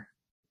together,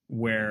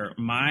 where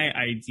my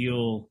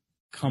ideal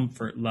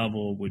comfort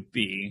level would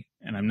be,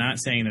 and I'm not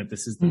saying that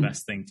this is the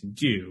best thing to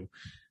do,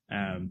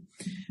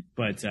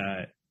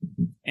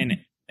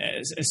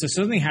 so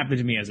something happened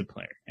to me as a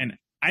player, and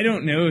I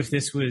don't know if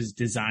this was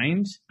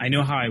designed. I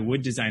know how I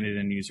would design it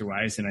in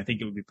user-wise, and I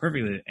think it would be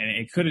perfect. And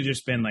it could have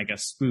just been like a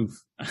spoof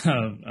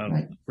of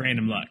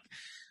random luck.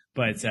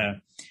 But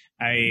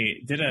I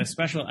did a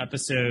special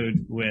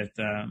episode with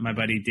my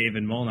buddy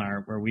David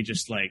Molnar, where we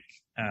just played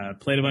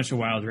a bunch of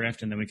Wild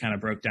Rift, and then we kind of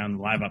broke down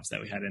the live ops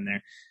that we had in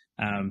there.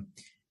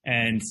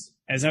 And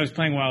as I was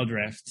playing Wild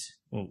Rift,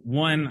 well,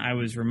 one, I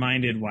was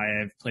reminded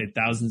why I've played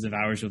thousands of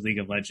hours of League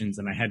of Legends,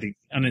 and I had to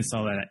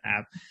uninstall that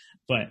app.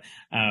 But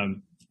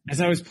as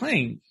I was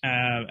playing,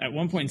 at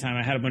one point in time,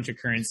 I had a bunch of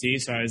currency,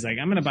 so I was like,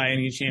 I'm going to buy a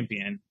new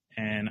champion.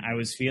 And I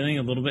was feeling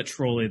a little bit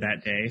trolly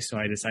that day, so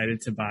I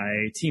decided to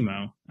buy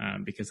Teemo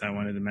because I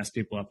wanted to mess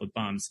people up with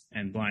bombs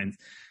and blinds.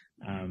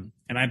 And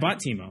I bought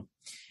Teemo.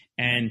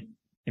 And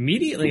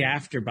immediately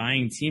after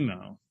buying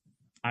Teemo,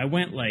 I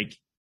went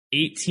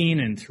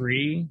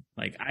 18-3.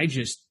 I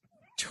just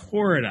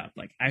tore it up.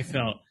 I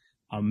felt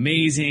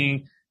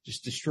amazing,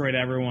 just destroyed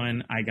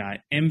everyone. I got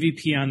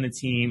MVP on the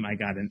team. I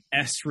got an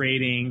S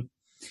rating.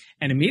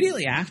 And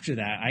immediately after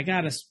that, I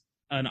got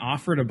an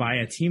offer to buy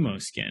a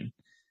Teemo skin.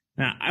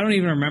 Now, I don't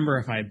even remember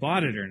if I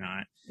bought it or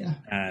not.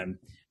 Yeah.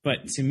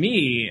 But to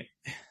me,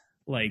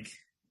 like,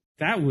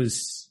 that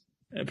was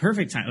a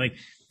perfect time. Like,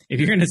 if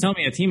you're going to sell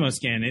me a Teemo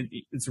skin,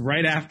 it's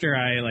right after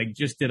I like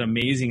just did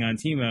amazing on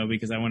Teemo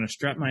because I want to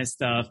strut my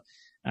stuff.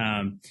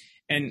 And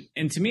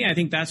to me, I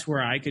think that's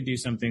where I could do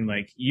something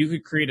like you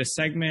could create a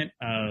segment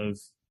of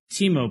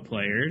Teemo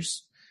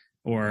players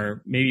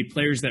or maybe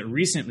players that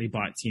recently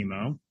bought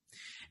Teemo.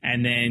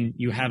 And then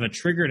you have a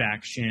triggered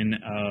action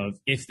of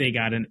if they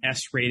got an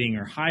S rating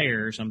or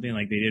higher or something,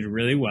 like they did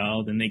really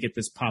well, then they get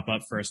this pop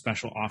up for a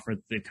special offer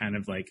that they've kind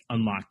of like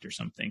unlocked or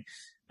something.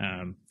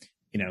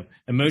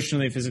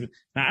 Emotionally, physically.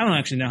 Now, I don't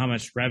actually know how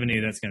much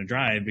revenue that's going to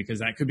drive because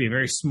that could be a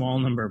very small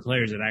number of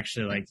players that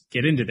actually like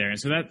get into there. And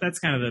so that's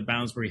kind of the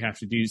balance where you have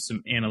to do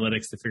some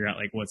analytics to figure out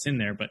like what's in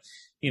there. But,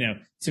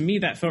 to me,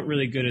 that felt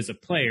really good as a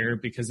player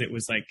because it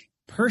was like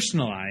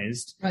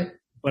personalized, right,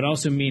 but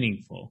also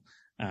meaningful.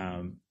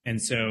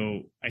 And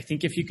so I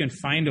think if you can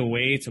find a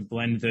way to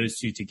blend those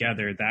two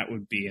together, that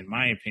would be, in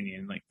my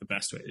opinion, like the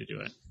best way to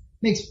do it.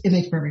 It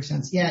makes perfect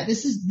sense. Yeah,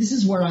 this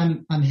is where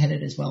I'm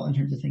headed as well in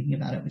terms of thinking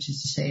about it, which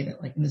is to say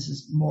that like, and this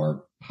is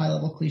more high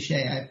level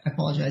cliche. I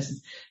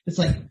apologize. It's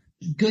like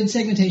good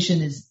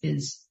segmentation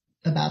is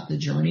about the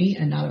journey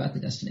and not about the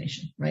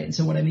destination, right? And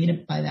so what I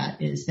mean by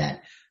that is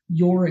that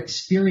your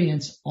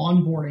experience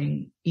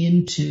onboarding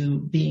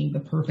into being the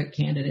perfect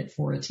candidate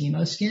for a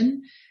Teemo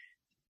skin,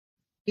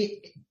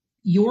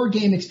 your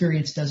game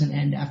experience doesn't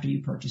end after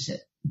you purchase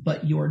it,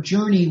 but your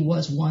journey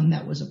was one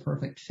that was a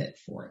perfect fit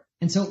for it.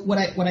 And so what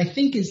I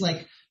think is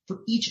like for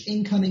each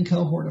incoming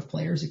cohort of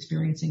players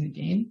experiencing a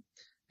game,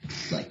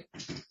 like,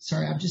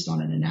 sorry, I'm just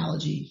on an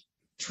analogy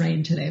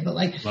train today, but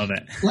like, love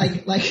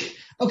it. like,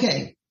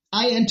 okay,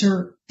 I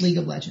enter League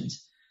of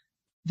Legends.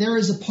 There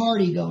is a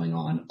party going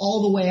on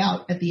all the way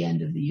out at the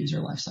end of the user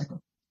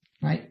lifecycle,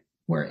 right?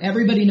 Where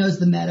everybody knows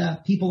the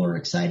meta, people are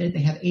excited,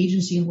 they have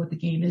agency in what the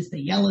game is, they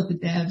yell at the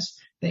devs,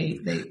 they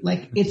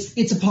like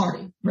it's a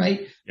party,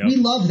 right? Yep. We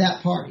love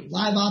that party.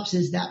 Live ops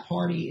is that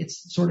party.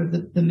 It's sort of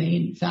the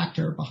main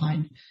factor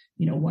behind,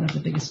 one of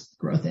the biggest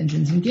growth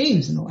engines in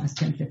games in the last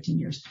 10, 15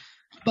 years.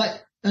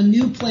 But a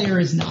new player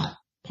is not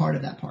part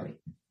of that party,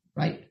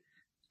 right?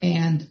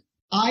 And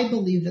I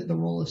believe that the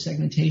role of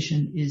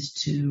segmentation is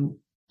to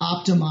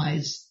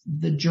optimize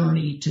the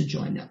journey to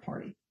join that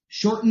party,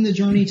 shorten the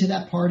journey to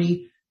that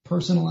party,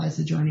 personalize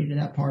the journey to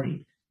that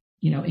party,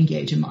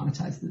 engage and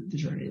monetize the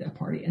journey to that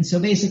party. And so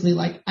basically,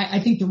 like,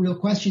 I think the real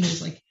question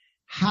is like,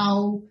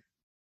 how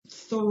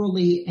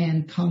thoroughly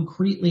and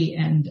concretely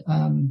and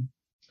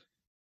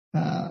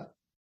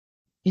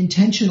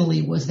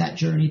intentionally was that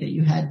journey that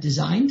you had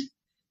designed?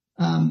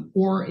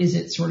 Or is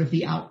it sort of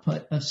the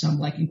output of some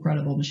like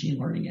incredible machine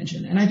learning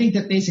engine? And I think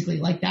that basically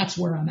like that's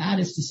where I'm at,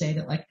 is to say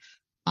that like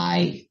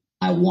I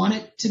want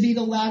it to be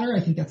the latter. I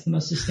think that's the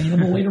most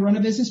sustainable way to run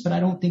a business, but I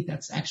don't think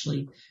that's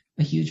actually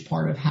a huge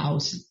part of how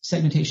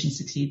segmentation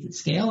succeeds at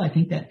scale. I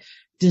think that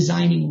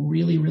designing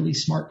really, really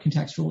smart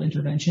contextual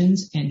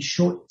interventions and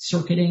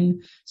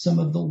short-circuiting some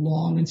of the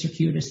long and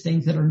circuitous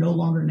things that are no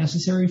longer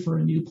necessary for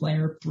a new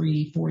player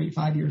 3, 4,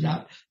 5 years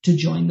out to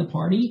join the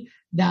party,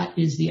 that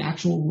is the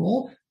actual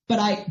role. But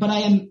I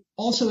am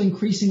also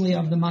increasingly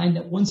of the mind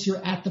that once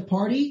you're at the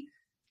party,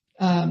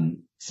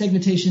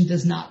 segmentation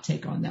does not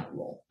take on that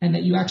role, and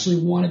that you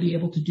actually want to be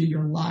able to do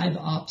your live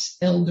ops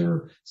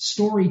elder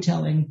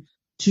storytelling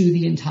to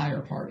the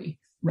entire party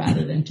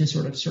rather than to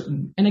sort of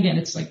certain, and again,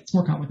 it's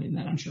more complicated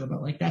than that, I'm sure,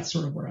 but like that's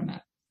sort of where I'm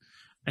at.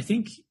 I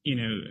think,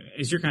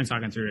 as you're kind of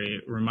talking through it,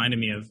 it reminded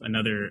me of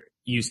another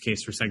use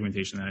case for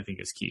segmentation that I think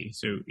is key.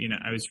 So,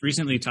 I was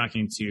recently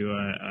talking to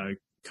a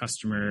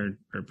customer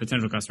or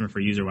potential customer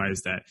for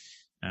UserWise that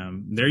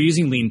they're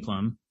using Lean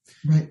Plum.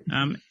 Right.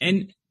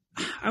 And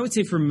I would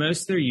say for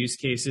most of their use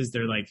cases,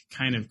 they're like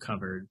kind of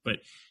covered. But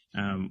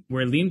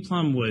where Lean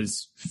Plum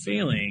was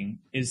failing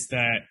is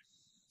that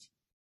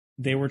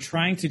they were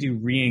trying to do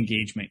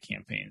re-engagement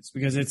campaigns,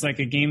 because it's like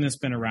a game that's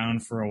been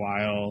around for a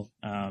while,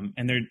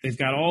 and they've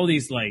got all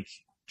these like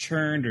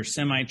churned or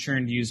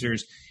semi-churned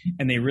users,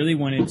 and they really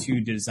wanted to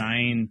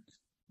design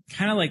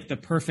kind of like the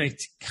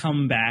perfect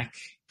comeback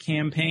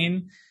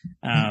campaign,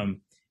 and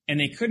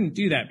they couldn't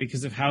do that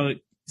because of how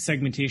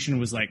segmentation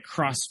was like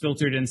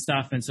cross-filtered and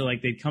stuff. And so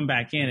like they'd come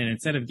back in, and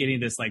instead of getting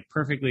this like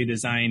perfectly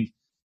designed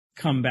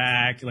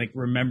comeback, like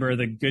remember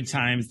the good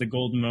times, the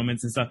golden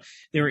moments and stuff,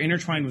 they were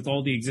intertwined with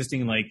all the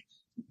existing like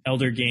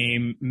elder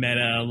game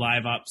meta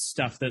live ops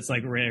stuff that's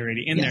like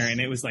already in there, and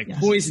it was like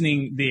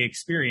poisoning the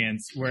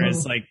experience.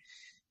 Whereas like,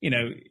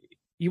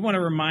 you want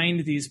to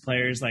remind these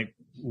players like,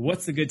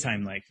 what's the good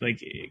time like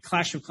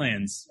Clash of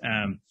Clans,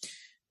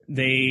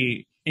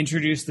 they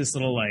introduced this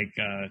little like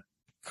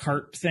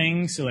cart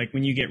thing. So like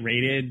when you get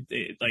rated,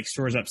 it like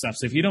stores up stuff.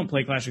 So if you don't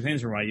play Clash of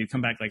Clans for a while, you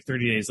come back like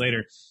 30 days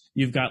later,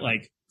 you've got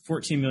like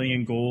 14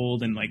 million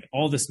gold and like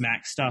all this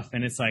max stuff.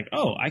 And it's like,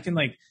 oh, I can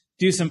like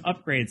do some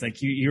upgrades.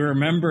 Like you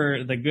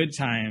remember the good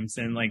times,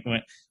 and like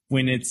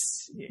when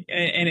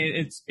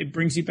it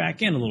brings you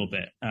back in a little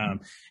bit.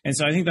 And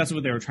so I think that's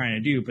what they were trying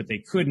to do, but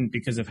they couldn't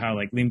because of how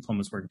like Lean Plum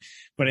was working.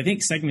 But I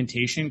think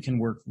segmentation can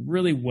work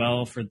really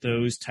well for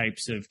those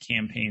types of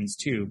campaigns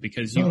too,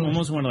 because you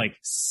almost want to like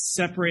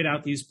separate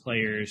out these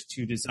players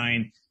to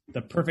design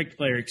the perfect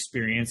player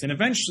experience. And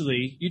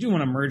eventually you do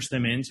want to merge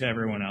them into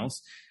everyone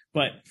else.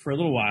 But for a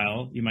little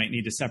while, you might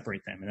need to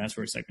separate them. And that's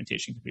where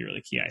segmentation can be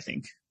really key, I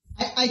think.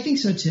 I think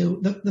so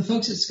too. The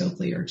folks at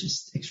Scopely are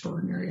just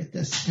extraordinary at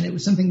this. And it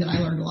was something that I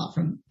learned a lot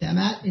from them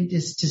and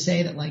just to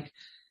say that like,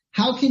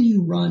 how can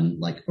you run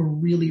like a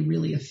really,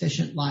 really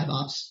efficient live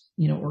ops,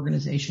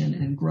 organization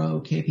and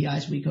grow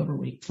KPIs week over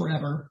week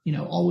forever,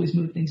 always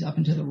move things up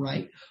and to the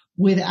right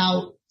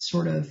without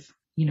sort of,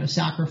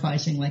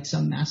 sacrificing like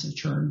some massive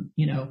churn,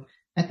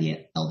 at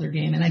the elder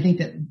game. And I think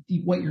that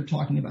what you're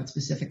talking about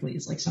specifically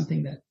is like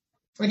something that,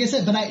 like I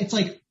said, but it's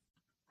like,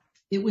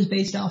 it was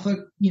based off of,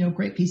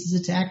 great pieces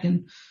of tech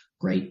and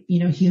great,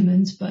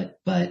 humans, but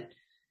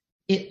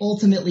it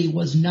ultimately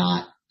was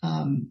not,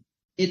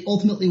 it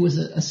ultimately was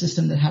a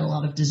system that had a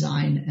lot of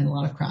design and a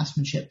lot of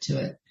craftsmanship to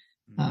it.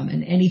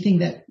 And anything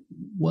that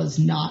was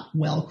not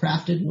well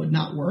crafted would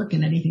not work,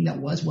 and anything that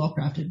was well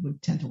crafted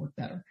would tend to work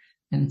better.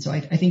 And so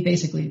I think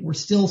basically we're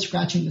still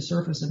scratching the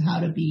surface of how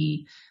to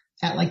be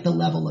at like the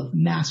level of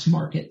mass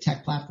market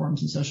tech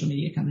platforms and social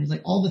media companies,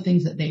 like all the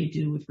things that they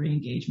do with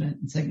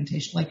re-engagement and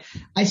segmentation. Like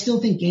I still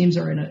think games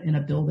are in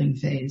a building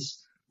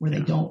phase where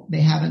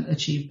they haven't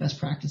achieved best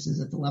practices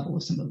at the level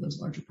of some of those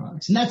larger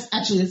products. And that's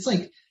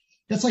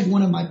like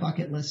one of my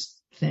bucket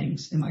list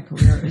things in my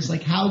career is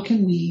like, how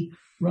can we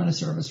run a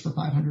service for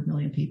 500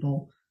 million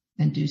people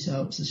and do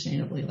so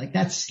sustainably? Like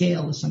that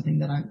scale is something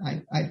that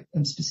I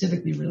am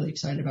specifically really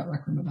excited about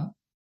Rec Room about.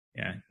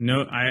 Yeah,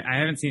 no, I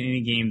haven't seen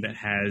any game that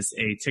has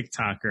a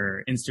TikTok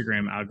or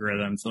Instagram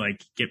algorithm to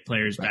like get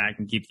players back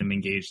and keep them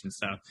engaged and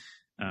stuff.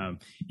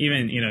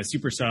 Even,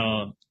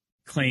 Supercell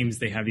claims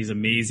they have these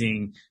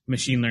amazing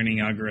machine learning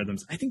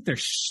algorithms. I think they're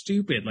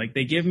stupid. Like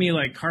they give me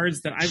like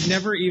cards that I've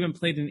never even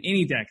played in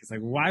any deck. It's like,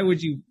 why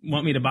would you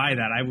want me to buy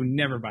that? I would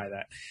never buy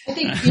that. I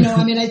think,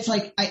 it's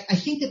like, I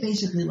think that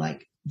basically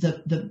like they're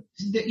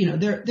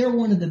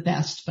one of the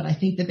best, but I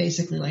think that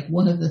basically like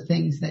one of the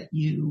things that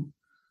you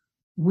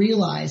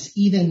realize,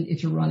 even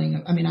if you're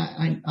running,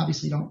 I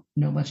obviously don't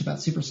know much about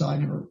Supercell.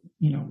 I've never,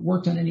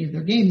 worked on any of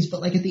their games,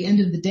 but like at the end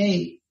of the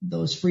day,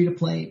 those free to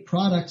play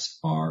products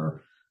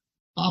are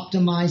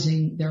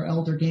optimizing their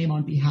elder game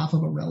on behalf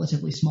of a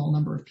relatively small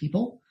number of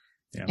people.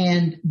 Yeah.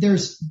 And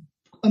there's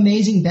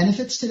amazing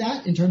benefits to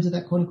that in terms of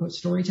that quote unquote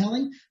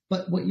storytelling.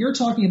 But what you're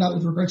talking about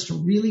with regards to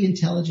really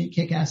intelligent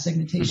kick-ass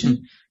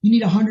segmentation, you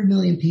need 100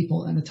 million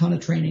people and a ton of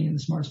training and the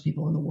smartest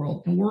people in the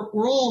world. And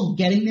we're all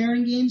getting there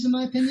in games, in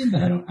my opinion,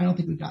 but I don't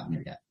think we've gotten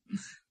there yet.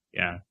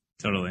 Yeah,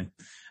 totally.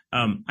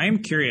 I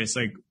am curious,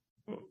 like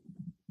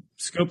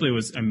Scopely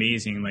was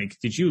amazing. Like,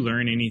 did you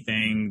learn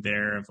anything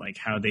there of like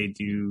how they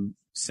do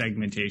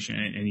segmentation?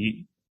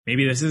 And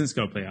maybe this isn't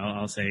Scopely.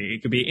 I'll say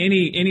it could be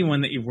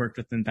anyone that you've worked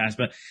with in the past,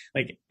 but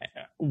like,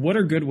 what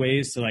are good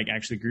ways to like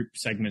actually group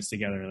segments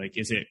together? Like,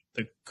 is it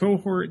the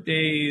cohort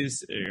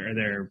days? Are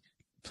there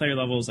player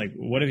levels? Like,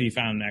 what have you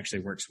found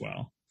actually works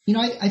well?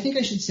 I think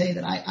I should say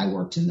that I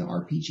worked in the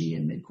RPG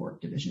and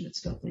mid-court division at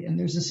Scopely, and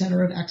there's a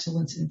center of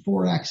excellence in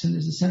 4X, and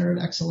there's a center of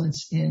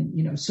excellence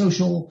in,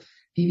 social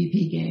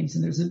PvP games,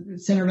 and there's a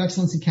center of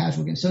excellence in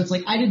casual games. So it's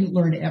like, I didn't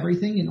learn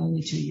everything in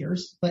only 2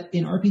 years, but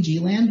in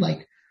RPG land,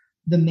 like,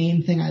 the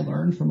main thing I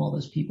learned from all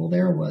those people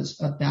there was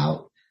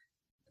about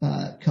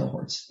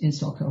cohorts,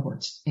 install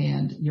cohorts,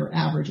 and your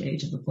average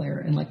age of the player.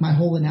 And like my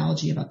whole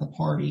analogy about the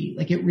party,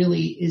 like it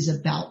really is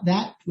about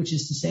that, which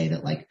is to say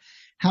that like,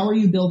 how are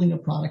you building a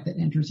product that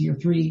enters year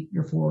 3,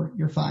 year 4,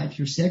 year 5,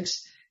 year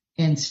 6,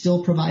 and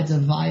still provides a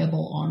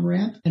viable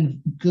on-ramp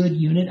and good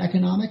unit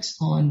economics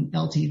on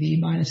LTV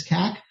minus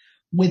CAC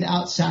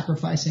without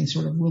sacrificing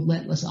sort of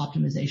relentless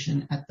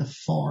optimization at the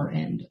far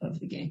end of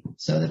the game.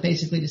 So that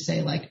basically to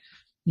say like,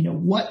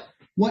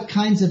 what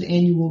kinds of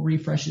annual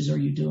refreshes are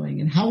you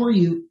doing? And how are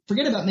you,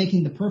 forget about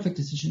making the perfect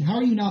decision. How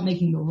are you not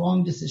making the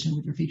wrong decision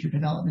with your feature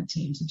development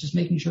teams and just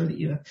making sure that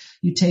you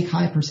take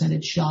high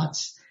percentage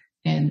shots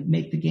and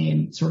make the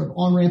game sort of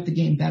on-ramp the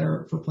game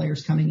better for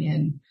players coming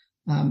in,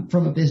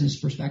 from a business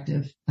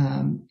perspective.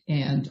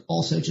 And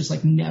also just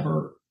like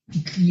never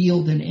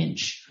yield an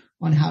inch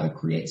on how to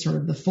create sort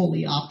of the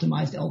fully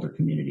optimized elder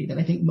community that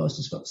I think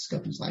most of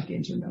Scopely's live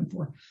games are known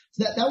for.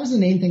 So that was the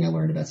main thing I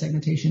learned about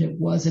segmentation. It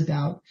was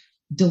about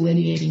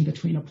delineating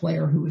between a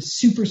player who is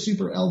super,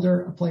 super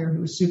elder, a player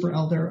who is super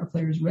elder, a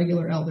player who's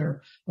regular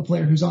elder, a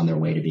player who's on their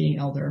way to being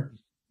elder.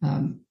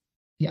 The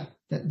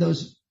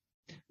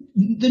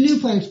new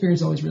player experience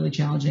is always really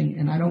challenging.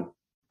 And I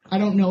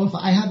don't know if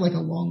I have like a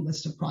long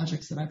list of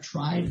projects that I've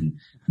tried and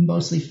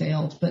mostly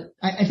failed, but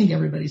I think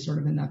everybody's sort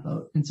of in that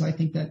boat. And so I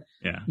think that,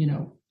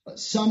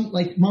 some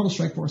like Marvel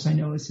Strike Force I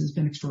know has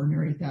been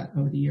extraordinary at that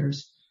over the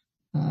years.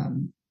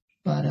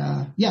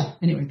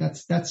 Anyway,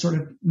 that's sort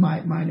of my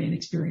main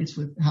experience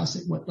with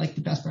what like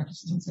the best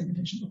practices on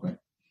segmentation look like.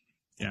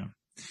 Yeah.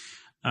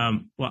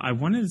 Well, I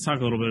wanted to talk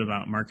a little bit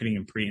about marketing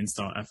and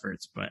pre-install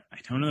efforts, but I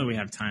don't know that we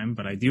have time,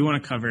 but I do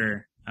want to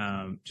cover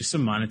just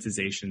some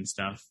monetization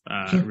stuff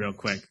real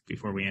quick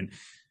before we end.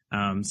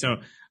 So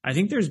I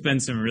think there's been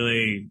some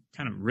really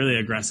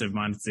aggressive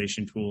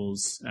monetization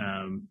tools.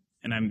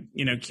 And I'm,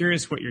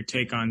 curious what your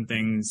take on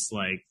things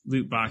like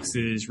loot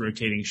boxes,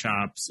 rotating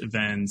shops,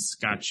 events,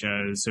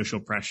 gotchas, social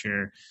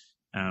pressure.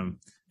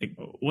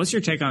 What's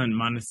your take on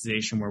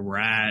monetization, where we're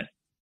at,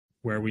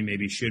 where we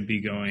maybe should be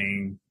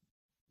going?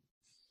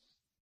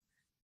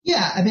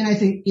 Yeah, I mean, I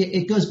think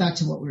it goes back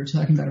to what we were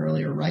talking about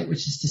earlier, right?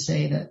 Which is to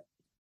say that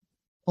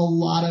a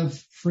lot of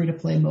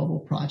free-to-play mobile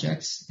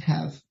projects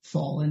have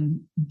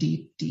fallen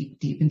deep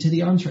into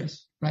the arms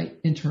race, right?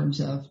 In terms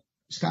of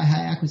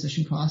sky-high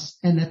acquisition costs,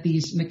 and that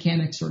these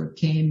mechanics sort of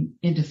came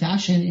into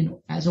fashion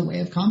as a way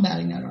of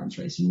combating that arms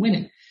race and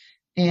winning.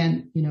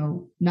 And,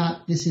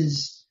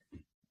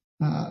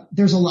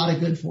 there's a lot of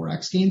good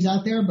 4X games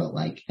out there, but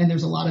and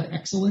there's a lot of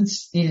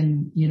excellence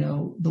in,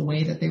 the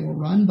way that they were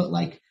run, but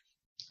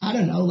I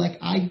don't know,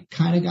 I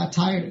kind of got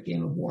tired of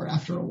Game of War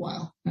after a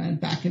while, and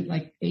back in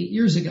 8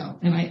 years ago.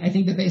 And I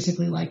think that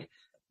basically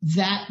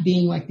that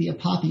being the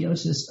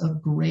apotheosis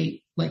of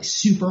great,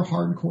 super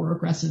hardcore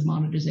aggressive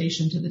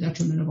monetization to the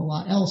detriment of a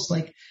lot else.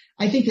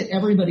 I think that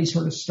everybody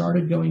sort of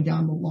started going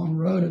down the long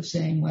road of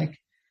saying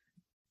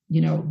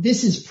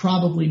this is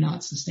probably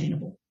not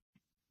sustainable.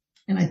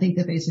 And I think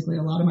that basically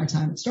a lot of my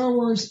time at Star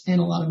Wars and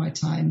a lot of my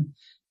time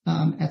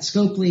at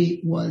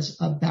Scopely was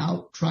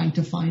about trying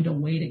to find a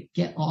way to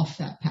get off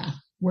that path,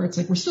 where it's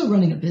we're still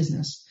running a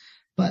business,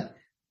 but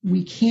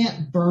we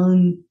can't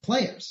burn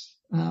players.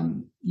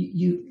 If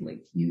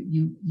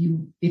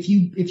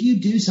you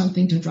do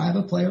something to drive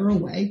a player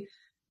away,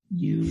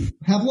 you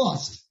have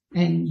lost,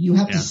 and you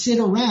have to sit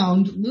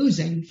around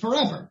losing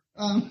forever.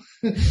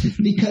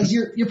 Because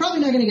you're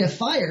probably not going to get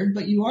fired,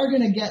 but you are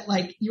going to get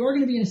you are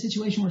going to be in a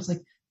situation where it's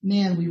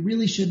man, we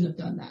really shouldn't have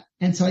done that.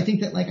 And so I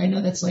think that I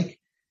know that's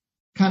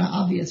kind of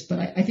obvious, but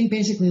I think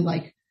basically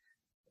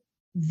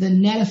the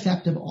net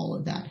effect of all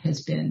of that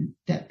has been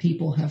that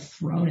people have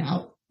thrown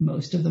out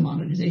most of the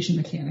monetization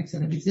mechanics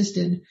that have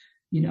existed,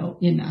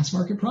 in mass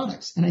market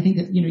products. And I think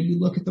that, you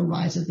look at the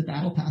rise of the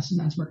battle pass in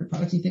mass market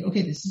products and you think,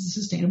 okay, this is a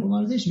sustainable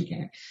monetization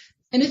mechanic.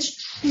 And it's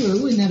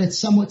true in that it's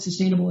somewhat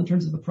sustainable in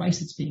terms of the price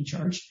that's being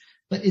charged,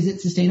 but is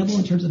it sustainable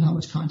in terms of how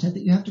much content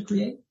that you have to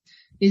create?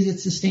 Is it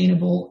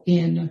sustainable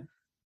in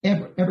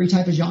every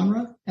type of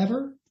genre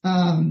ever?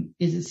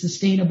 Is it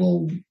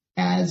sustainable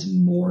as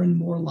more and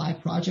more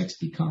live projects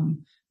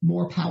become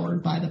more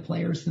powered by the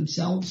players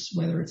themselves,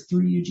 whether it's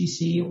through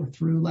UGC or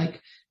through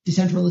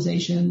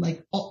decentralization,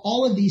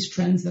 all of these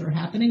trends that are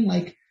happening?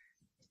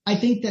 I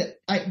think that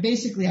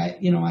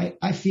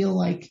I feel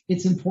like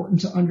it's important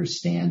to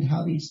understand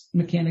how these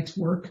mechanics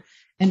work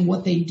and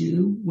what they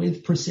do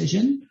with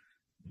precision,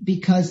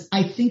 because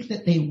I think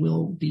that they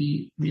will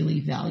be really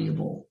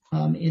valuable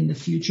in the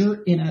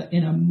future in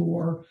a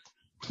more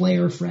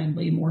player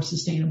friendly, more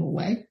sustainable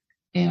way.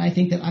 And I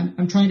think that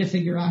I'm trying to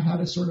figure out how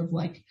to sort of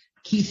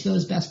keep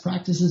those best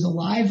practices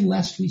alive,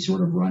 lest we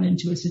sort of run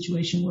into a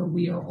situation where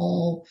we are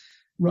all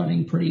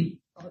running pretty,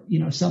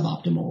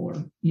 suboptimal or,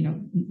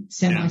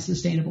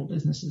 semi-sustainable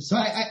businesses. So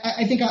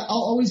I think I'll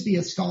always be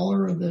a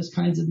scholar of those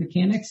kinds of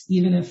mechanics,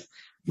 even if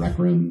Rec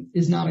Room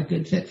is not a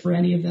good fit for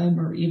any of them,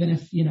 or even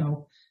if,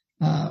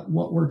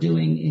 what we're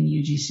doing in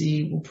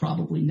UGC will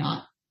probably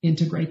not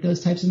integrate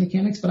those types of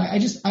mechanics. But I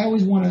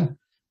always want to,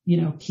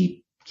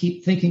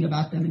 keep thinking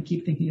about them and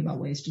keep thinking about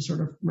ways to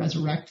sort of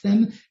resurrect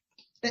them.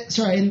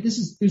 Sorry, and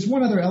there's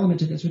one other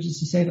element to this, which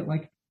is to say that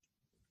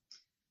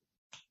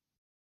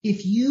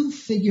if you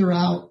figure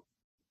out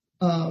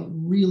a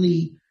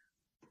really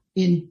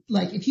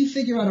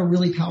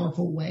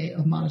powerful way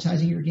of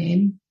monetizing your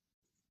game,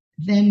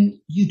 then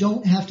you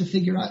don't have to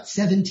figure out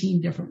 17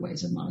 different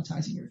ways of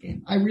monetizing your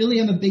game. I really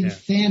am a big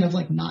fan of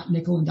not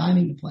nickel and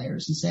diming the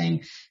players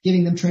and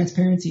giving them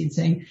transparency and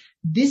saying,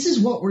 this is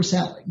what we're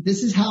selling.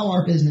 This is how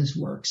our business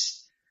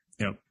works.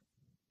 Yep.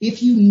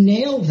 If you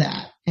nail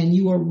that and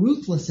you are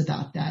ruthless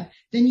about that,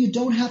 then you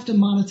don't have to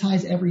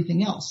monetize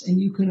everything else,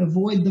 and you can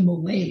avoid the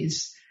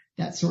malaise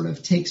that sort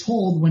of takes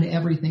hold when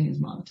everything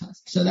is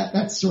monetized. So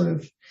that's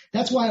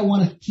why I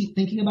want to keep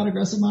thinking about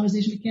aggressive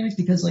monetization mechanics,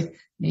 because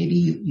maybe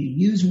you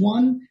use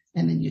one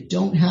and then you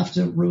don't have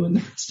to ruin the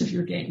rest of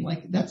your game.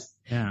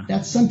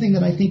 That's something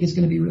that I think is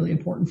going to be really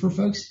important for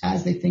folks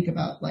as they think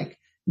about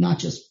not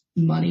just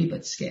money,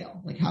 but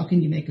scale. How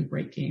can you make a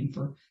great game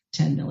for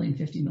 10 million,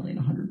 50 million,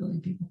 100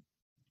 million people?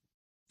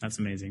 That's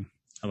amazing.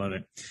 I love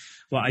it.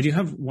 Well, I do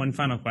have one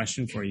final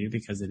question for you,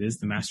 because it is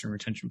the Mastering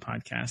Retention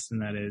podcast.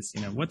 And that is,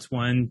 what's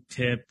one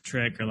tip,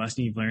 trick, or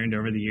lesson you've learned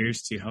over the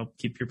years to help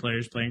keep your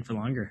players playing for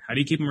longer? How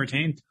do you keep them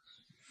retained?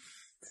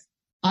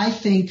 I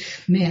think,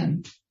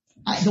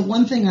 the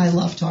one thing I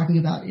love talking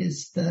about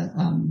is the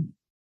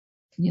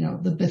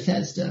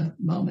Bethesda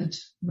moment,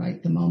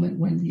 right? The moment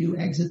when you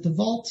exit the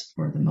vault,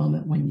 or the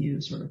moment when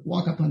you sort of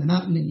walk up on the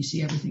mountain and you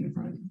see everything in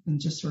front of you, and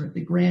just sort of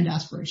the grand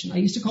aspiration. I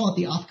used to call it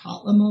the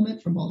Othkatla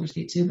moment from Baldur's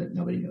Gate 2, but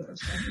nobody knew what I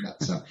was talking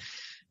about. So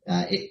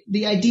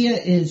The idea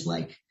is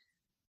like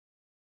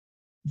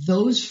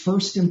those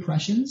first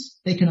impressions,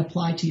 they can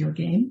apply to your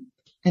game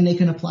and they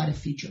can apply to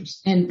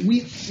features. And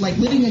we, like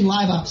living in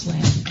live ops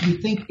land, we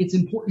think it's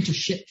important to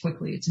ship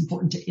quickly. It's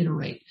important to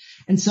iterate.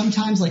 And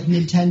sometimes like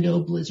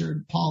Nintendo,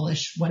 Blizzard,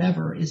 polish,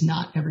 whatever is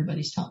not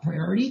everybody's top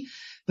priority.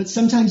 But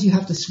sometimes you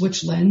have to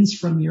switch lens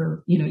from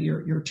your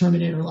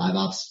Terminator live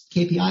ops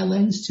KPI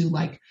lens to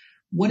like,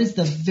 what is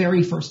the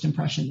very first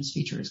impression this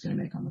feature is going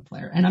to make on the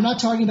player? And I'm not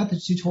talking about the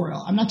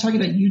tutorial. I'm not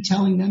talking about you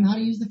telling them how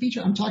to use the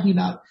feature. I'm talking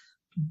about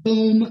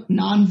boom,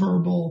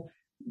 nonverbal,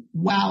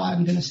 wow,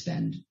 I'm going to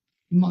spend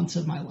months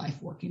of my life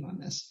working on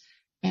this.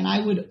 And I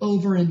would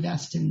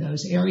overinvest in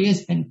those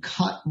areas and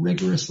cut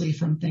rigorously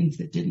from things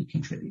that didn't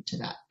contribute to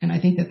that. And I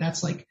think that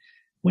that's like,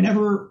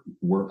 whenever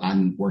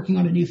I'm working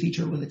on a new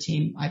feature with a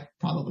team, I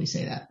probably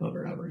say that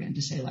over and over again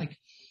to say like,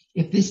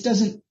 if this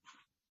doesn't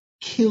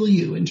kill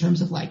you in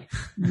terms of like,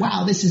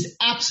 wow, this is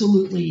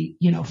absolutely,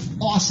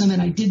 awesome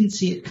and I didn't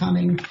see it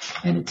coming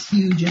and it's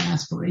huge and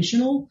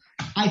aspirational.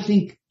 I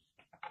think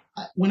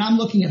when I'm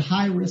looking at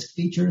high risk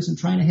features and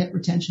trying to hit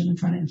retention and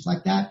trying to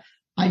inflect that,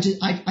 I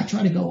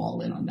try to go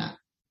all in on that.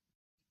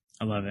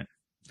 I love it.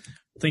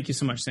 Thank you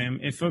so much, Sam.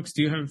 If folks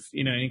do have,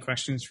 any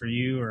questions for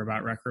you or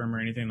about Rec Room or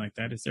anything like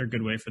that, is there a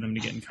good way for them to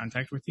get in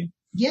contact with you?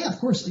 Yeah, of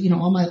course.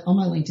 On my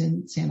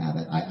LinkedIn, Sam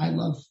Abbott, I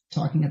love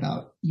talking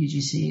about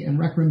UGC, and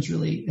Rec Room's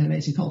really an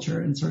amazing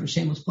culture and sort of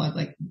shameless plug.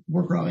 Like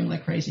we're growing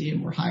like crazy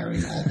and we're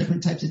hiring all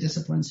different types of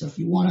disciplines. So if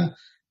you want to,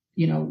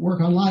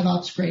 work on live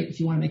ops, great. If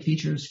you want to make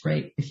features,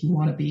 great. If you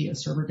want to be a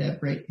server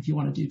dev, great. If you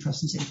want to do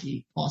trust and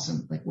safety,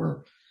 awesome. Like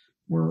we're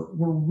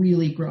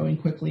really growing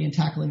quickly and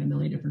tackling a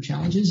million different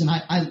challenges. And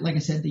I like I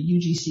said, the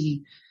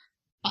UGC,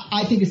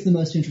 I think it's the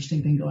most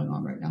interesting thing going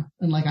on right now.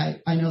 And like,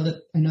 I know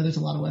there's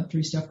a lot of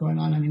Web3 stuff going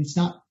on. I mean, it's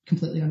not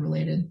completely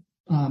unrelated.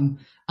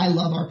 I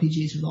love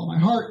RPGs with all my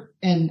heart,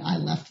 and I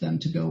left them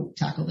to go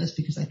tackle this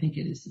because I think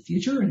it is the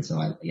future. And so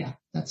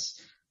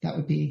that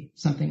would be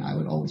something I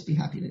would always be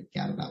happy to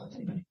gab about with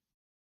anybody.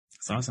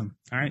 That's awesome.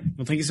 All right.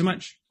 Well, thank you so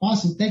much.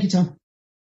 Awesome. Thank you, Tom.